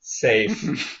 Bill, safe,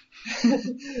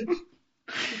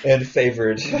 and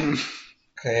favored.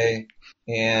 Okay,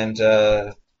 and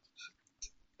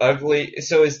ugly.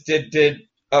 So so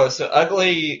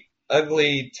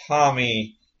ugly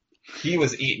Tommy. He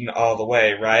was eaten all the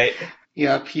way, right?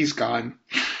 Yep, he's gone.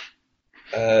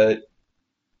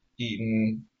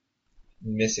 Eaten,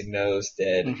 missing nose,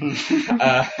 dead.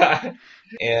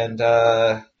 And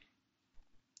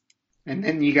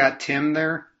then you got Tim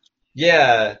there?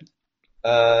 Yeah.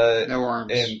 No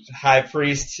arms. And High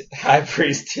Priest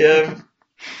Tim.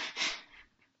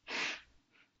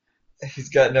 He's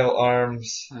got no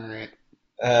arms. Alright.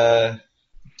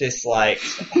 Disliked.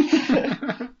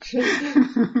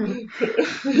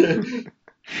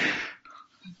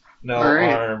 No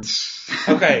arms.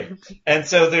 Okay, and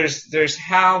so there's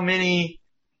how many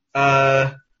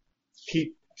so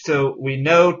we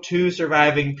know 2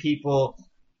 surviving people,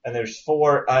 and there's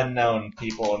 4 unknown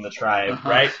people in the tribe,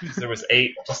 right? So there was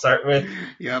 8 to start with.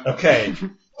 Yep. Okay.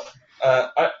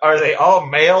 Are they all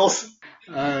males?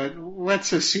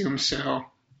 Let's assume so.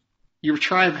 Your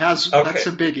tribe has that's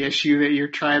a big issue that your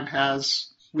tribe has.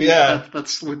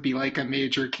 That would be like a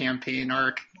major campaign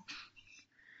arc.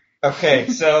 Okay,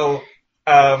 so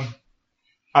I'm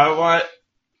gonna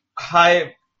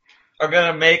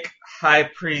make High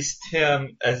Priest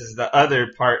Tim, as is the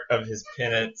other part of his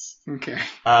penance. Okay.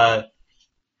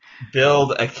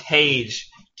 Build a cage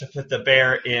to put the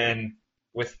bear in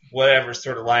with whatever's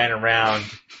sort of lying around,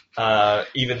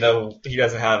 even though he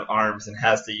doesn't have arms and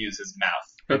has to use his mouth.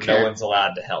 Okay. No one's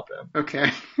allowed to help him.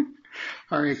 Okay.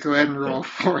 All right, go ahead and roll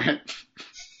for it.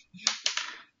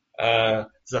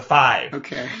 It's a 5.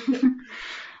 Okay.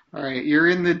 All right, you're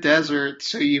in the desert,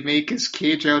 so you make his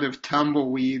cage out of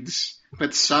tumbleweeds,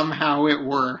 but somehow it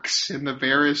works, and the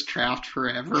bear is trapped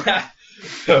forever.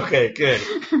 Okay, good.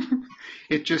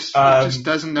 It just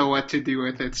doesn't know what to do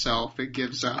with itself. It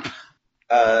gives up.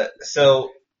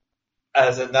 So,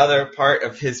 as another part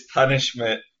of his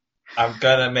punishment, I'm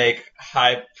gonna make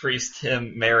High Priest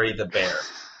Tim marry the bear.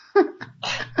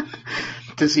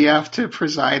 Does he have to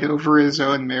preside over his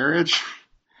own marriage?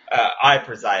 I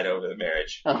preside over the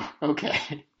marriage. Oh,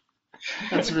 okay.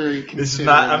 That's very considerate. This is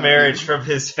not a marriage from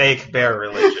his fake bear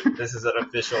religion. This is an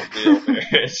official real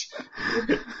marriage.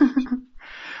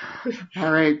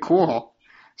 All right, cool.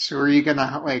 So are you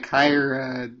gonna hire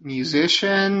a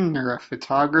musician or a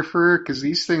photographer? Because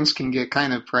these things can get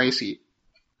kind of pricey.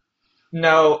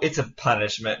 No, it's a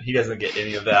punishment. He doesn't get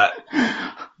any of that.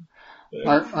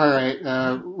 All right,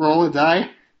 roll a die.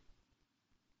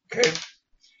 Okay.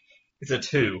 It's a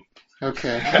 2.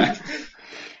 Okay.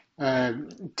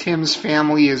 Tim's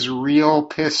family is real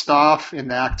pissed off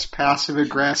and acts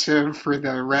passive-aggressive for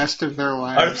the rest of their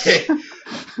lives.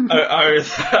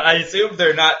 I assume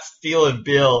they're not stealing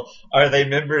Bill. Are they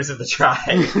members of the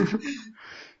tribe?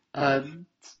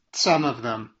 Some of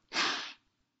them.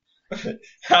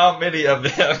 How many of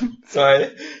them?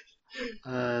 Sorry.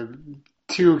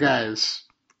 2 guys.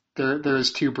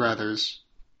 There's 2 brothers.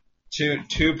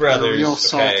 Two brothers. They're real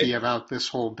salty about this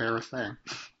whole bear thing.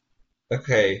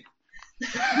 Okay.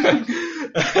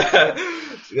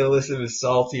 Alyssa is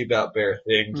salty about bear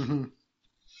things. Mm-hmm.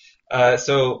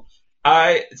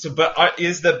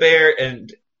 Is the bear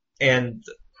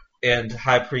and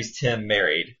High Priest Tim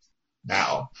married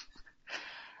now?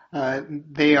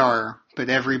 They are, but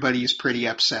everybody's pretty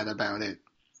upset about it.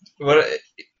 What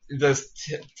does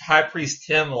High Priest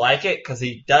Tim like it? Because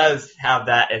he does have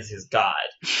that as his god,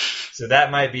 so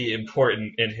that might be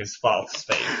important in his false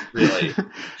faith, really.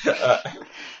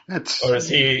 Or has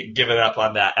he given up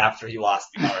on that after he lost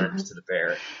the arms to the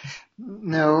bear?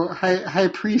 No, High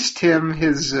Priest Tim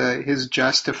has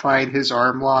justified his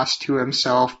arm loss to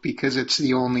himself because it's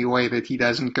the only way that he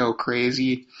doesn't go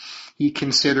crazy. He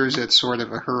considers it sort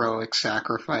of a heroic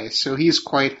sacrifice, so he's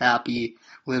quite happy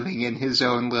living in his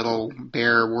own little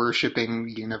bear-worshipping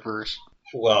universe.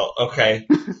 Well, okay.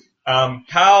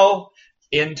 How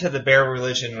into the bear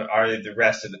religion are the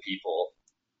rest of the people?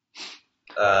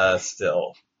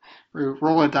 Still.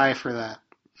 Roll a die for that.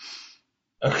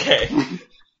 Okay.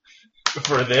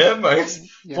 For them?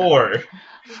 Yeah. 4.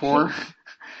 4?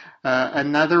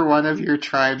 Another one of your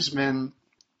tribesmen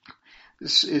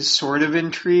is sort of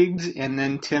intrigued, and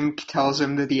then Tim tells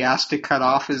him that he has to cut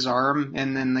off his arm,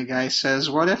 and then the guy says,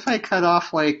 what if I cut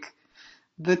off, like,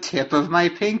 the tip of my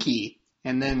pinky?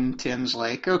 And then Tim's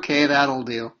like, okay, that'll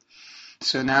do.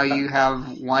 So now you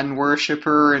have one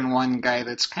worshiper and one guy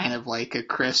that's kind of like a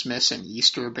Christmas and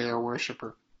Easter bear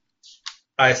worshiper.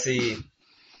 I see.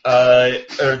 Are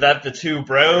that the 2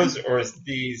 bros, or is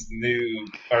these new?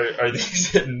 Are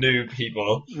these new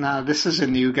people? No, this is a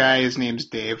new guy. His name's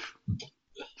Dave.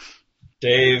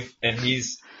 Dave, and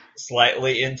he's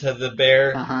slightly into the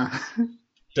bear. Uh-huh.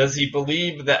 Does he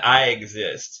believe that I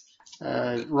exist?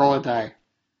 Roll a die.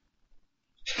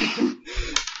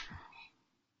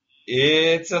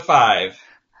 It's a 5.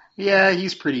 Yeah,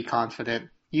 he's pretty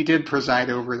confident. You did preside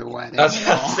over the wedding. I was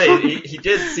about to say, he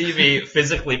did see me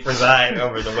physically preside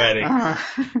over the wedding.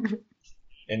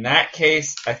 In that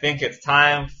case, I think it's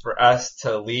time for us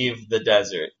to leave the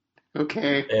desert.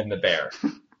 Okay. And the bear.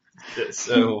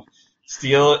 So,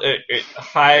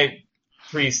 High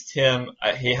Priest Tim,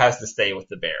 he has to stay with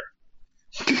the bear.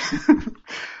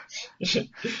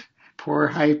 Poor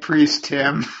High Priest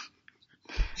Tim.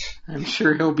 I'm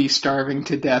sure he'll be starving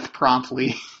to death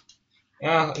promptly.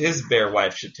 Well, his bear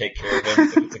wife should take care of him,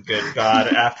 so it's a good god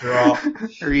after all.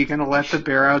 Are you going to let the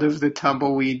bear out of the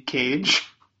tumbleweed cage?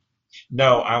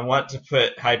 No, I want to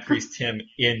put High Priest Tim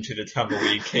into the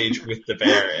tumbleweed cage with the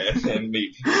bear and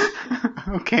meet him.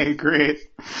 Okay, great.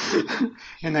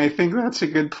 And I think that's a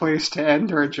good place to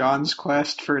end our John's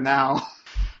quest for now.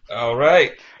 All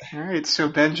right. All right, so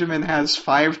Benjamin has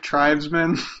 5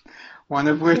 tribesmen. One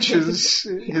of which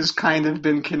has kind of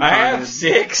been converted. I have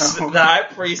 6. Oh. The High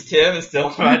Priest Tim is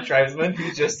still my tribesman.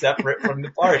 He's just separate from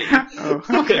the party. Oh,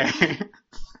 okay.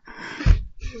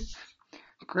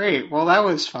 Great. Well, that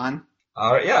was fun.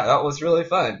 Yeah, that was really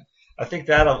fun. I think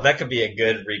that could be a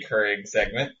good recurring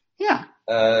segment. Yeah.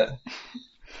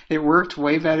 It worked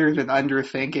way better than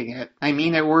Underthinking It. I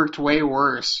mean, it worked way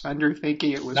worse.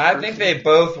 Underthinking It was perfect. I think they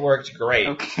both worked great.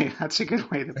 Okay, that's a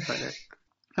good way to put it.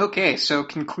 Okay, so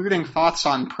concluding thoughts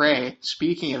on prey.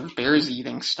 Speaking of bears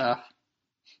eating stuff.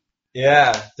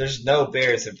 Yeah, there's no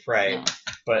bears in prey, no.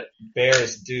 But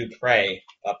bears do prey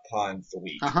upon the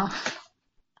weak. Uh-huh.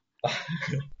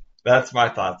 That's my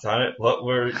thoughts on it. What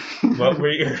were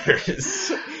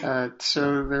yours?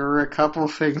 So there were a couple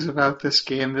things about this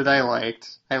game that I liked.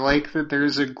 I like that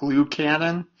there's a glue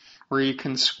cannon where you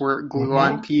can squirt glue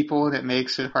on people and it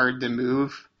makes it hard to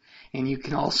move. And you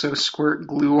can also squirt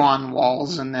glue on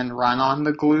walls and then run on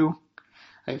the glue.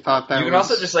 I thought that you can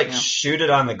also just shoot it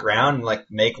on the ground and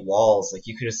make walls.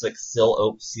 You could just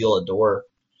seal a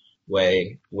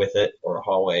doorway with it, or a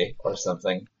hallway or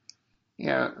something.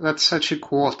 Yeah, that's such a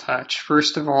cool touch.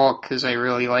 First of all, because I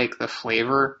really like the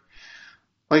flavor.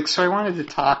 So I wanted to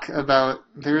talk about,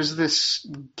 there's this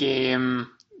game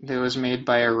that was made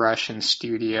by a Russian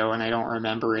studio, and I don't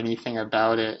remember anything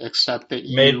about it, except that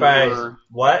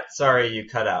what? Sorry, you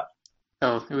cut out.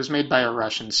 Oh, it was made by a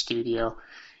Russian studio.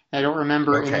 I don't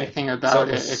remember anything about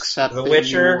it, except The that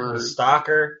Witcher, The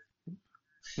Stalker.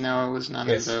 No, it was none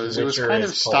of Yes, those. It was Witcher kind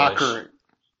of is Polish. stalker.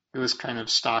 It was kind of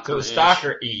stalker. So it was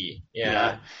Stalker-y.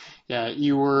 Yeah. Yeah.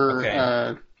 You were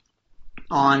Okay.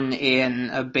 on an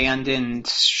abandoned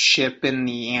ship in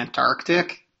the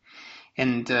Antarctic,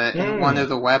 and one of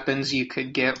the weapons you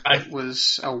could get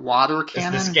was a water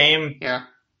cannon. Is this game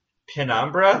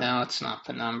Penumbra? No, it's not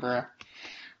Penumbra.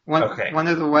 One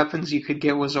of the weapons you could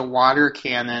get was a water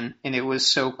cannon, and it was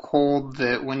so cold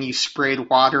that when you sprayed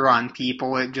water on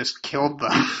people, it just killed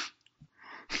them.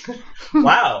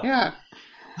 Wow. Yeah.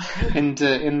 And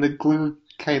the glue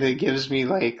kind of gives me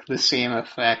like the same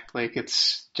effect. Like I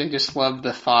just love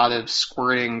the thought of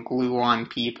squirting glue on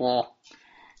people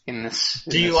in this.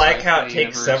 Do you like how it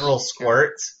takes several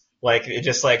squirts? Like it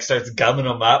just like starts gumming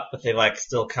them up, but they like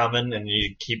still coming, and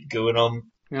you keep gooing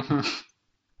them,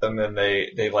 and then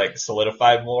they like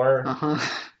solidify more.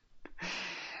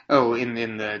 Oh,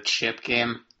 in the chip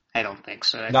game, I don't think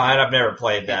so. I've never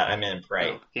played that. I'm in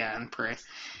Prey. Oh, yeah, in Prey.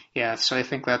 Yeah, so I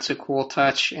think that's a cool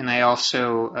touch, and I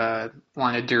also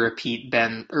wanted to repeat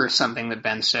something that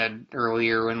Ben said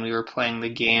earlier when we were playing the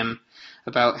game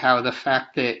about how the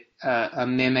fact that a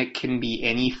mimic can be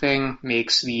anything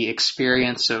makes the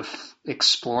experience of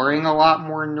exploring a lot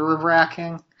more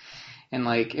nerve-wracking, and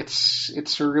like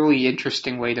it's a really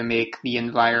interesting way to make the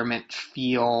environment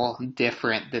feel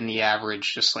different than the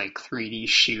average just like 3D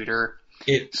shooter.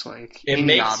 It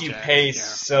makes you pay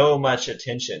so much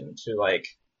attention to like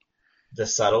the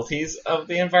subtleties of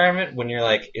the environment when you're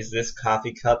like, is this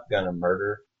coffee cup gonna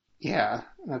murder? Yeah,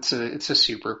 it's a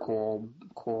super cool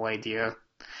idea.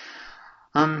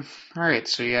 Alright,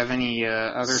 so you have any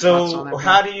other thoughts on that? So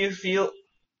how do you feel,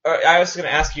 I was gonna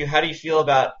ask you, how do you feel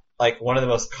about like one of the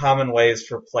most common ways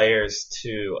for players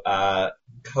to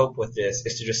cope with this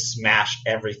is to just smash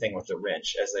everything with a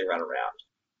wrench as they run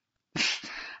around?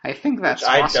 I think that's Which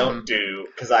awesome. I don't do,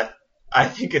 because I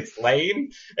think it's lame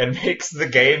and makes the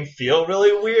game feel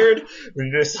really weird when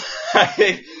you're just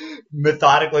like,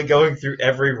 methodically going through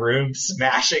every room,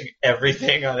 smashing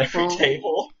everything on every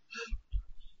table.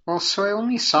 Well, so I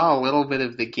only saw a little bit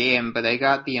of the game, but I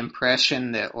got the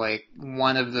impression that like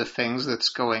one of the things that's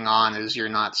going on is you're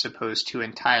not supposed to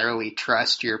entirely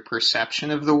trust your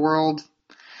perception of the world.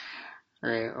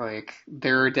 Right? Like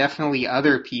there are definitely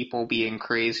other people being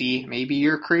crazy. Maybe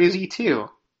you're crazy too.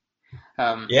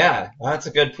 Yeah, well, that's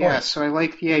a good point. Yeah, so I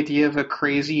like the idea of a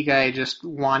crazy guy just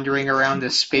wandering around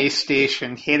a space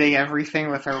station, hitting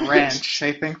everything with a wrench.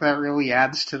 I think that really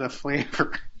adds to the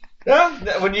flavor.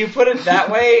 Yeah, when you put it that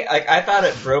way, like I thought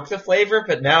it broke the flavor,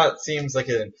 but now it seems like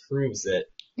it improves it.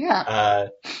 Yeah.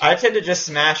 I tend to just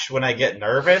smash when I get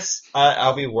nervous.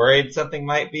 I'll be worried something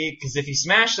might be, because if you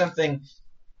smash something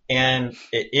and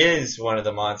it is one of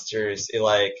the monsters, it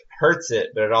like hurts it,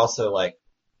 but it also like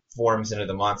forms into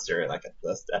the monster and like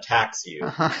attacks you.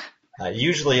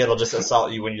 Usually it'll just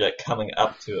assault you when you're like coming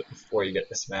up to it before you get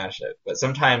to smash it. But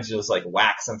sometimes you'll just like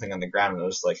whack something on the ground and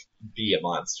it'll just like be a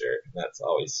monster. That's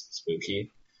always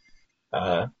spooky.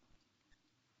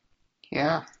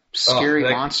 Yeah, scary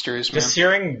monsters, man. Just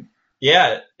hearing,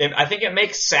 and I think it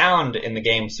makes sound in the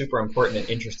game super important and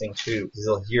interesting too, because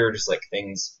you'll hear just like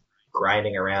things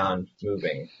grinding around,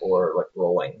 moving, or like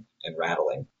rolling and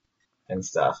rattling and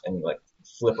stuff, and like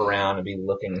flip around and be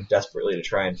looking desperately to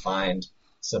try and find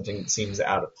something that seems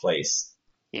out of place.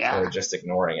 Yeah. Or just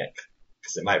ignoring it,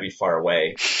 because it might be far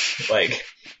away. Like,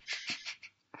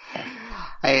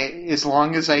 as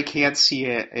long as I can't see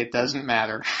it, it doesn't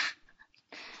matter.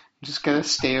 I'm just gonna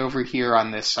stay over here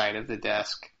on this side of the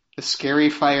desk. The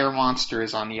scary fire monster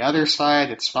is on the other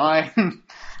side, it's fine.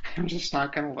 I'm just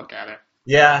not gonna look at it.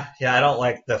 Yeah, I don't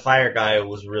like, the fire guy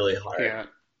was really hard. Yeah.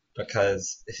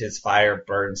 Because his fire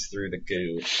burns through the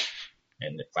goo.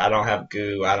 And if I don't have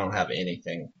goo, I don't have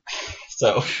anything.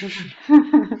 So.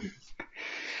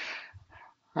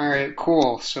 Alright,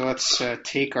 cool. So let's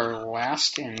take our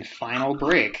last and final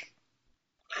break.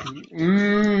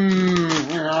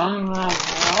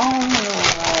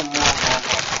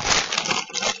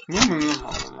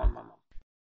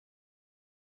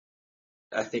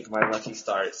 I think my lucky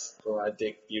stars. Oh, I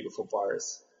dig beautiful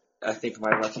bars. I think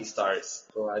my lucky stars.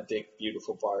 Oh, I dig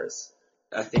beautiful bars.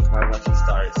 I think my lucky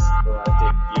stars. Oh, I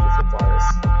dig beautiful bars.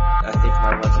 I think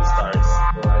my lucky stars.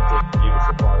 Oh, I dig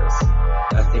beautiful bars.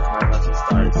 I think my lucky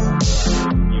stars. Oh, I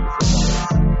dig beautiful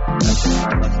bars. I think my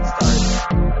lucky stars.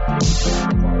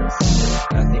 Oh,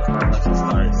 I dig beautiful bars. I think my lucky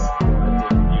stars. Oh, I dig beautiful bars. I think my lucky stars. Oh, I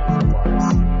dig beautiful bars.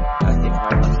 I think my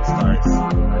lucky stars. Oh, I dig beautiful bars. I think my lucky stars.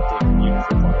 Oh, I dig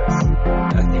beautiful bars.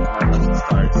 I think my lucky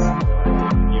stars. Oh,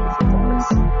 I dig beautiful bars.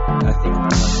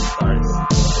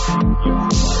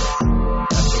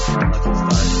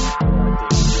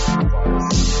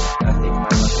 I think my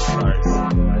lucky stars.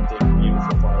 Oh, I dig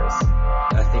beautiful bars.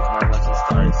 I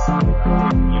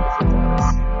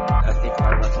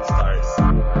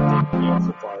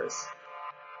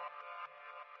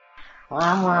Hello,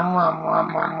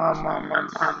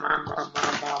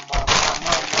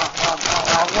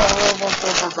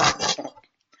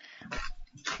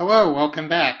 welcome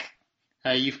back.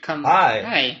 You've come. Hi.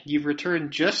 Hi. You've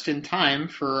returned just in time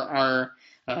for our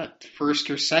first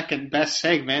or second best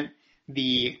segment,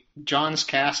 the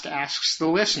Jawnzcast Asks the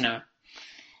Listener.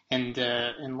 And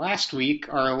last week,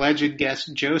 our alleged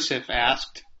guest Joseph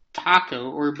asked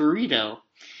taco or burrito,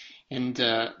 and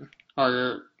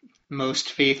our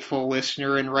most faithful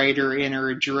listener and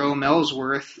writer-inner Jerome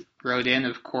Ellsworth wrote in,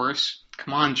 of course.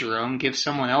 Come on, Jerome, give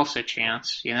someone else a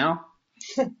chance, you know?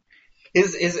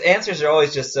 His answers are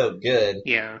always just so good.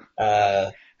 Yeah,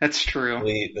 that's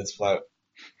true. That's what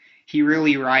he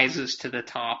really rises to the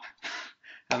top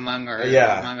among our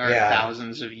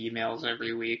thousands of emails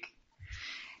every week.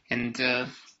 And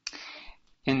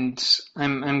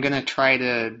I'm gonna try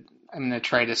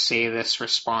to say this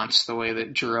response the way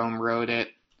that Jerome wrote it.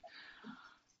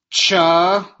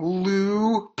 Chalupa!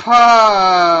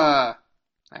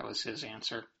 That was his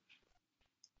answer.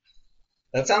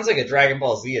 That sounds like a Dragon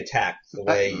Ball Z attack, the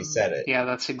way you said it. Yeah,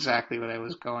 that's exactly what I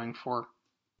was going for.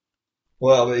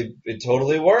 Well, it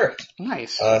totally worked.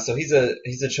 Nice. So he's a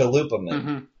chalupa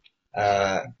man.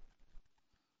 Mm-hmm.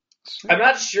 I'm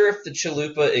not sure if the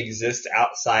chalupa exists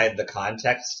outside the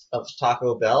context of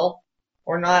Taco Bell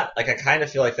or not. Like, I kind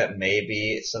of feel like that may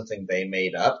be something they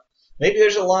made up. Maybe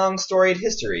there's a long storied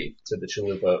history to the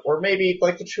chalupa, or maybe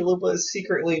like the chalupa is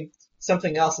secretly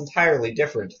something else entirely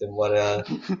different than what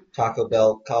Taco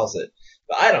Bell calls it.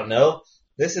 But I don't know.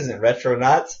 This isn't Retro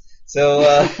Knots,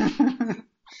 so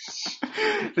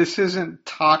this isn't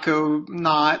Taco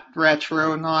Not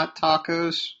Retro Not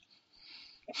Tacos.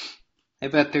 I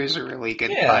bet there's a really good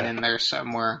pun in there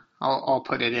somewhere. I'll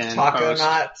put it in Taco post.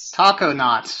 Knots. Taco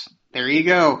Knots. There you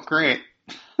go. Great.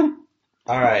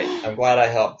 All right. I'm glad I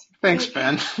helped. Thanks,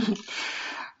 Ben.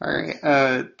 All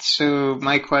right. So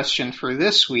my question for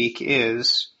this week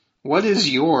is, what is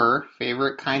your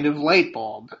favorite kind of light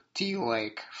bulb? Do you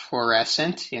like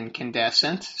fluorescent,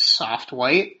 incandescent, soft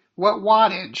white? What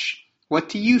wattage? What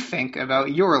do you think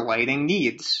about your lighting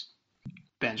needs?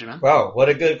 Benjamin? Wow, what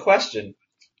a good question.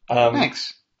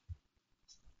 Thanks.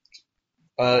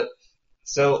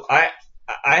 So I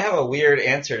have a weird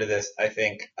answer to this, I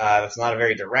think. That's not a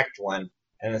very direct one.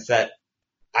 And it's that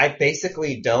I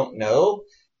basically don't know,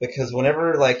 because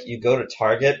whenever, like, you go to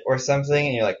Target or something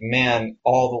and you're like, man,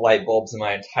 all the light bulbs in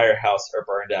my entire house are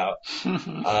burned out.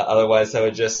 Otherwise I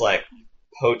would just, like,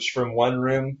 poach from one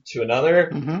room to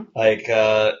another. Mm-hmm. Like,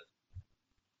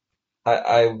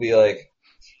 I would be like,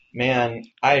 man,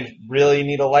 I really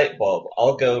need a light bulb.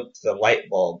 I'll go to the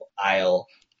light bulb aisle.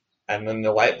 And then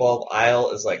the light bulb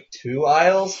aisle is like 2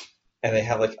 aisles, and they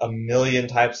have like a million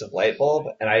types of light bulb,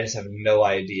 and I just have no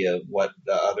idea what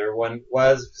the other one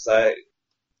was, because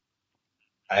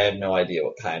I had no idea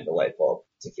what kind of light bulb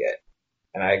to get.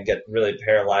 And I get really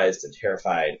paralyzed and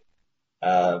terrified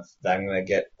that I'm going to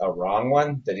get a wrong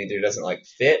one that either doesn't like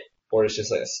fit, or it's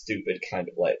just like a stupid kind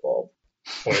of light bulb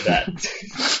for that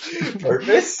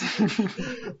purpose.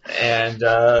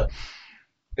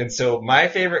 And so my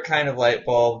favorite kind of light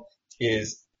bulb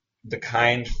is the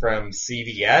kind from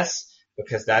CVS,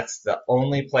 because that's the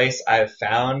only place I've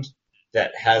found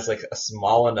that has like a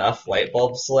small enough light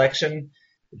bulb selection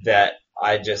that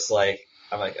I just like,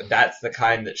 I'm like, that's the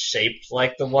kind that's shaped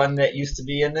like the one that used to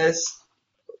be in this.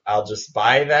 I'll just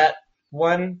buy that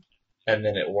one, and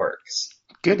then it works.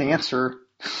 Good answer.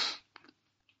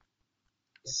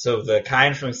 So the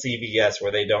kind from CVS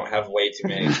where they don't have way too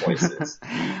many choices.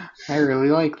 I really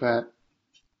like that.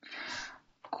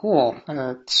 Cool.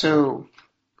 So,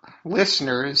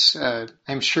 listeners,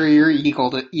 I'm sure you're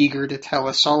eager to tell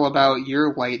us all about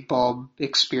your light bulb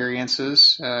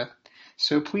experiences.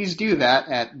 So please do that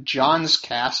at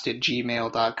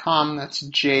jawnzcast@gmail.com. That's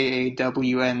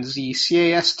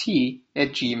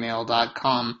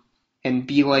jawnzcast@gmail.com. And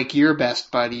be like your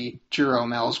best buddy,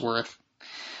 Jerome Ellsworth.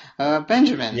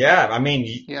 Benjamin. Yeah, I mean,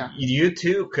 you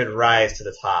too could rise to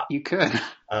the top. You could.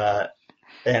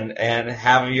 And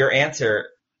have your answer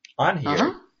on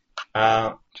here.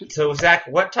 Uh-huh. So, Zach,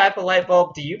 what type of light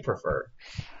bulb do you prefer?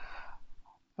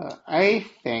 I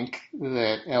think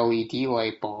that LED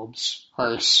light bulbs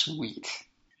are sweet.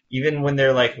 Even when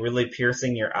they're, like, really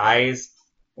piercing your eyes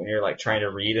when you're, like, trying to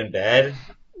read in bed?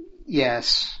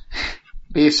 Yes.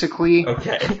 Basically,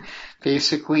 okay.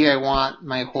 Basically, I want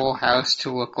my whole house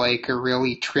to look like a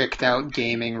really tricked out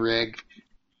gaming rig.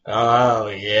 Oh,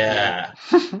 yeah.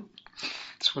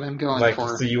 That's what I'm going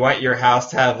for. So you want your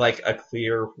house to have like a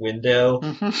clear window?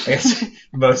 Mm-hmm. I guess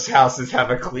most houses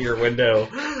have a clear window.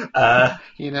 So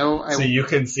you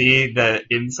can see the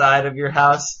inside of your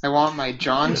house. I want my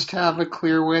Jawnz to have a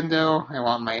clear window. I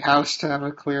want my house to have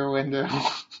a clear window.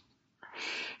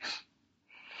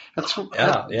 That's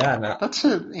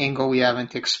an angle we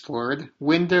haven't explored.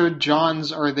 Windowed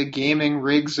Jawnz are the gaming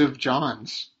rigs of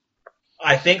Jawnz.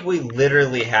 I think we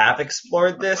literally have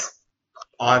explored this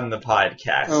on the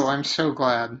podcast. Oh, I'm so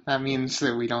glad. That means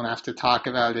that we don't have to talk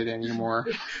about it anymore.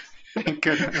 Thank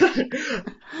goodness.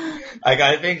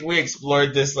 I think we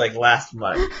explored this like last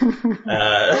month.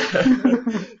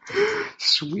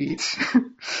 Sweet.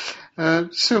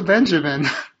 So Benjamin,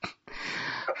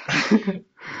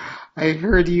 I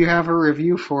heard you have a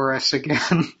review for us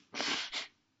again.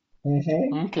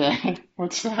 Mm-hmm. Okay,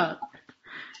 what's that?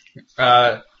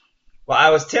 Well,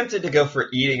 I was tempted to go for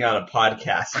eating on a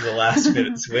podcast in the last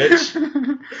minute switch.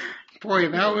 Boy,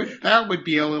 that would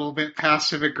be a little bit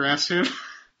passive aggressive.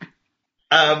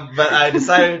 But I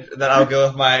decided that I'll go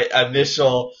with my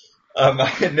initial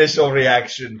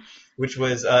reaction, which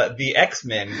was the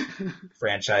X-Men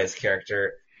franchise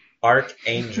character,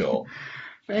 Archangel.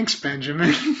 Thanks,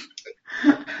 Benjamin.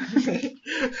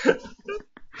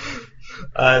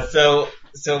 So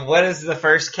what is the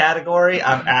first category?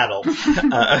 I'm adult.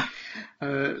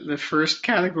 The first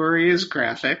category is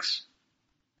graphics.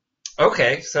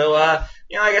 Okay, so I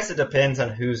guess it depends on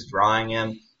who's drawing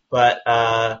him, but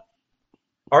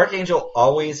Archangel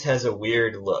always has a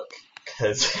weird look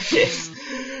because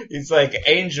he's like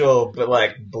angel, but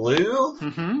like blue,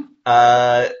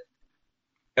 but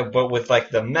with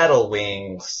like the metal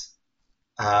wings,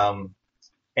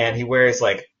 and he wears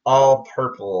like all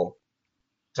purple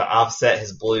to offset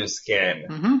his blue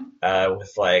skin,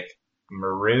 with like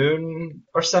maroon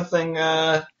or something,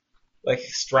 like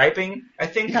striping, I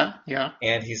think. Yeah.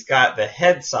 And he's got the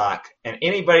head sock, and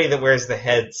anybody that wears the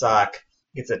head sock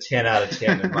gets a 10 out of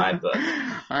 10 in my book.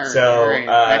 All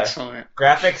right. Excellent.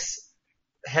 Graphics,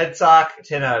 head sock,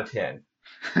 10 out of 10.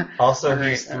 Also,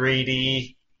 he's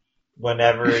 3D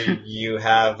whenever you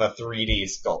have a 3D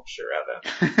sculpture of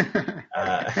him.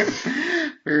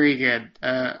 Very good.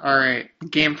 All right.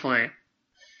 Gameplay.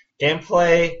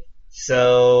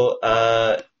 So,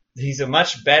 he's a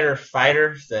much better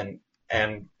fighter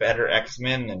and better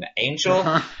X-Men than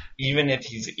Angel, even if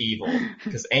he's evil.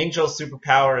 Because Angel's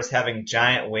superpower is having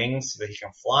giant wings so that he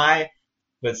can fly,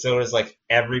 but so does like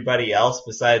everybody else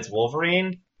besides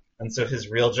Wolverine. And so his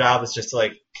real job is just to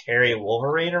like carry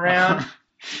Wolverine around.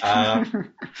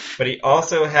 But he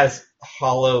also has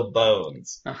hollow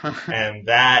bones, and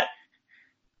that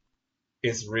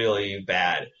is really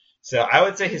bad. So I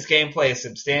would say his gameplay is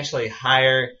substantially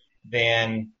higher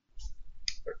than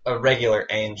a regular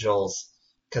Angel's,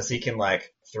 because he can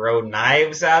like throw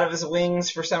knives out of his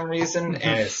wings for some reason,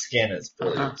 and his skin is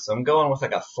blue. So I'm going with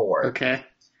like a 4. Okay.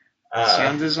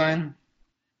 Sound design?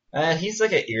 He's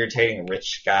like an irritating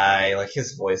rich guy. Like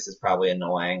his voice is probably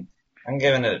annoying. I'm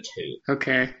giving it a 2.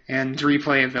 Okay. And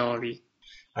replayability?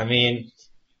 I mean,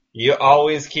 you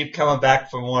always keep coming back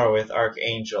for more with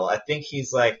Archangel. I think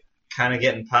he's like kind of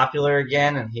getting popular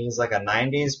again, and he's like a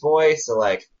 90s boy, so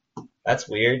like that's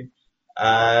weird.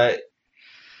 Or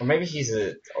maybe he's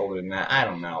older than that. I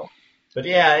don't know. But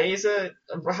yeah, he's a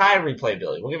high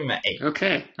replayability. We'll give him an 8.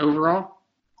 Okay. Overall,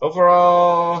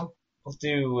 we'll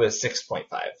do a 6.5.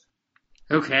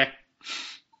 Okay.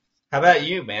 How about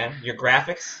you, man? Your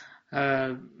graphics?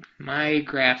 My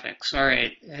graphics. All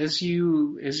right. As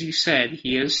you said,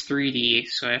 he is 3D,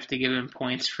 so I have to give him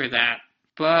points for that.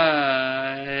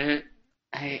 But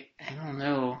I don't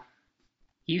know.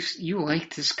 You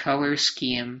liked his color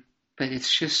scheme, but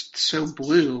it's just so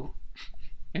blue.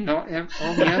 And all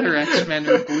the other X-Men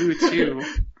are blue too.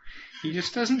 He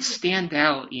just doesn't stand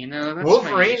out, you know? That's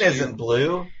Wolverine isn't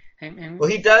blue. Well,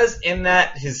 he does in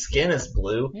that his skin is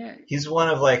blue. Yeah. He's one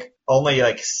of like only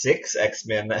like 6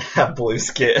 X-Men that have blue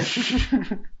skin.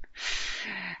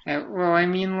 Well, I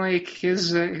mean, like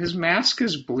his mask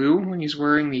is blue when he's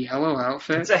wearing the yellow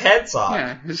outfit. It's a head sock.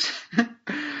 Yeah.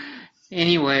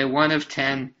 Anyway, 1 of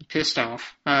 10. Pissed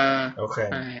off. Okay.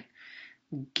 All right.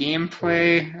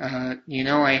 Gameplay.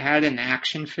 I had an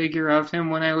action figure of him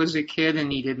when I was a kid,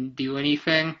 and he didn't do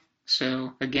anything.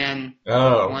 So again,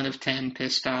 1 of 10.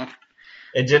 Pissed off.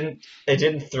 It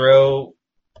didn't throw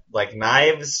like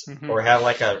knives or have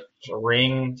like a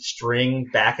string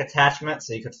back attachment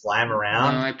so you could fly him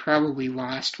around. No, I probably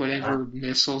lost whatever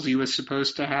missiles he was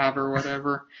supposed to have or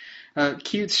whatever.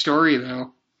 Cute story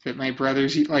though that my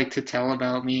brothers like to tell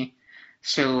about me.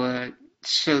 So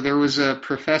there was a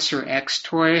Professor X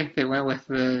toy that went with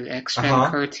the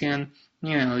X-Men cartoon,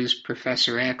 he was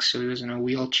Professor X, so he was in a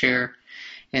wheelchair.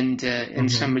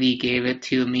 And somebody gave it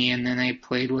to me, and then I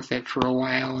played with it for a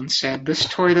while and said, this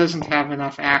toy doesn't have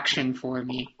enough action for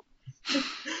me.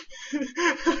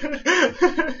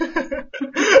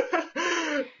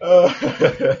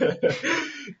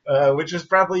 Which is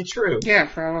probably true. Yeah,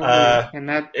 probably. And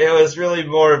it was really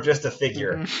more of just a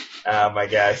figure, I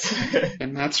guess.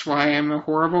 And that's why I'm a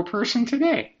horrible person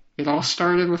today. It all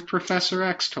started with Professor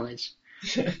X toys.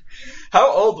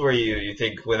 How old were you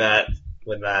think, when that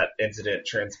incident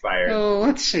transpired? Oh,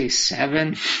 let's say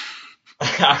 7.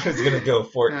 I was gonna go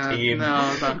 14. No,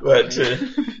 not but quite.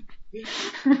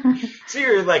 So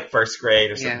you're like first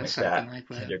grade or something, Yeah, like something that. like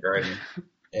that. Kindergarten.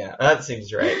 Yeah, that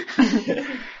seems right.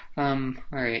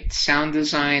 Alright, sound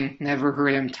design, never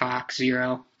heard him talk,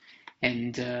 0.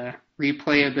 And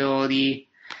replayability,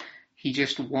 he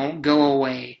just won't go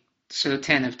away. So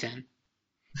 10 of 10.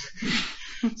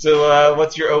 So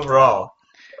what's your overall?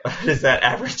 What does that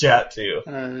average out to?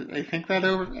 I think that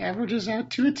averages out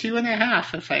to a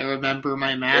 2.5, if I remember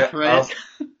my math right.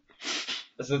 I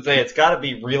was going to say, it's got to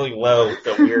be really low with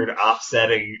the weird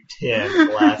offsetting 10 at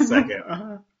the last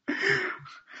second.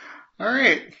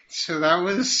 Alright, so that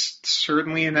was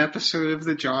certainly an episode of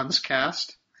the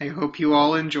Jawnzcast. I hope you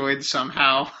all enjoyed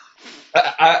somehow.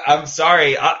 I'm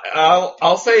sorry.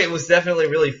 I'll say it was definitely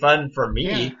really fun for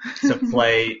me to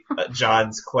play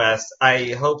John's Quest. I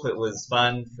hope it was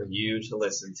fun for you to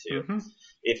listen to. Mm-hmm.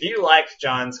 If you liked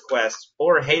John's Quest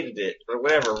or hated it or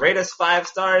whatever, rate us 5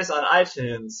 stars on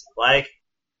iTunes.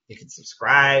 You could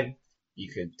subscribe.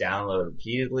 You could download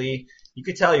repeatedly. You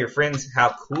could tell your friends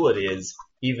how cool it is,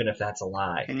 even if that's a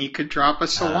lie. And you could drop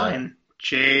us a line.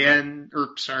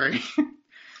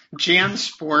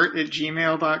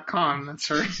 jawnsport@gmail.com. That's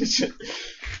right.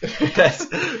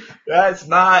 That's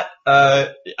not,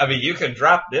 you can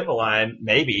drop them a line,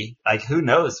 maybe. Who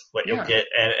knows what you'll get.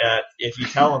 And if you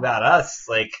tell them about us,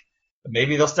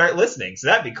 maybe they'll start listening. So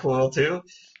that'd be cool, too.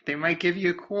 They might give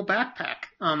you a cool backpack.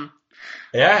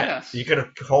 Yes. You could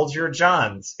hold your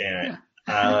Johns in it.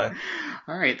 Yeah.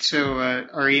 All right, so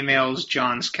our email is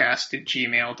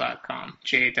jawnzcast@gmail.com.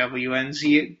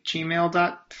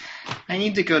 JWNZ@gmail. I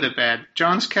need to go to bed.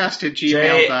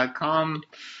 Jawnzcast@gmail.com.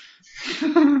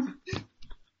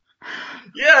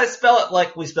 Yeah, spell it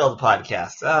like we spell the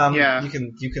podcast. Yeah.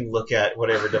 You can look at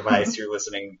whatever device you're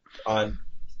listening on.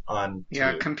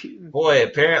 Yeah, Boy,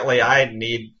 apparently I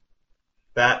need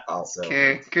that also.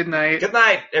 Okay, good night. Good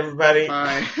night, everybody.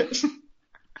 Bye.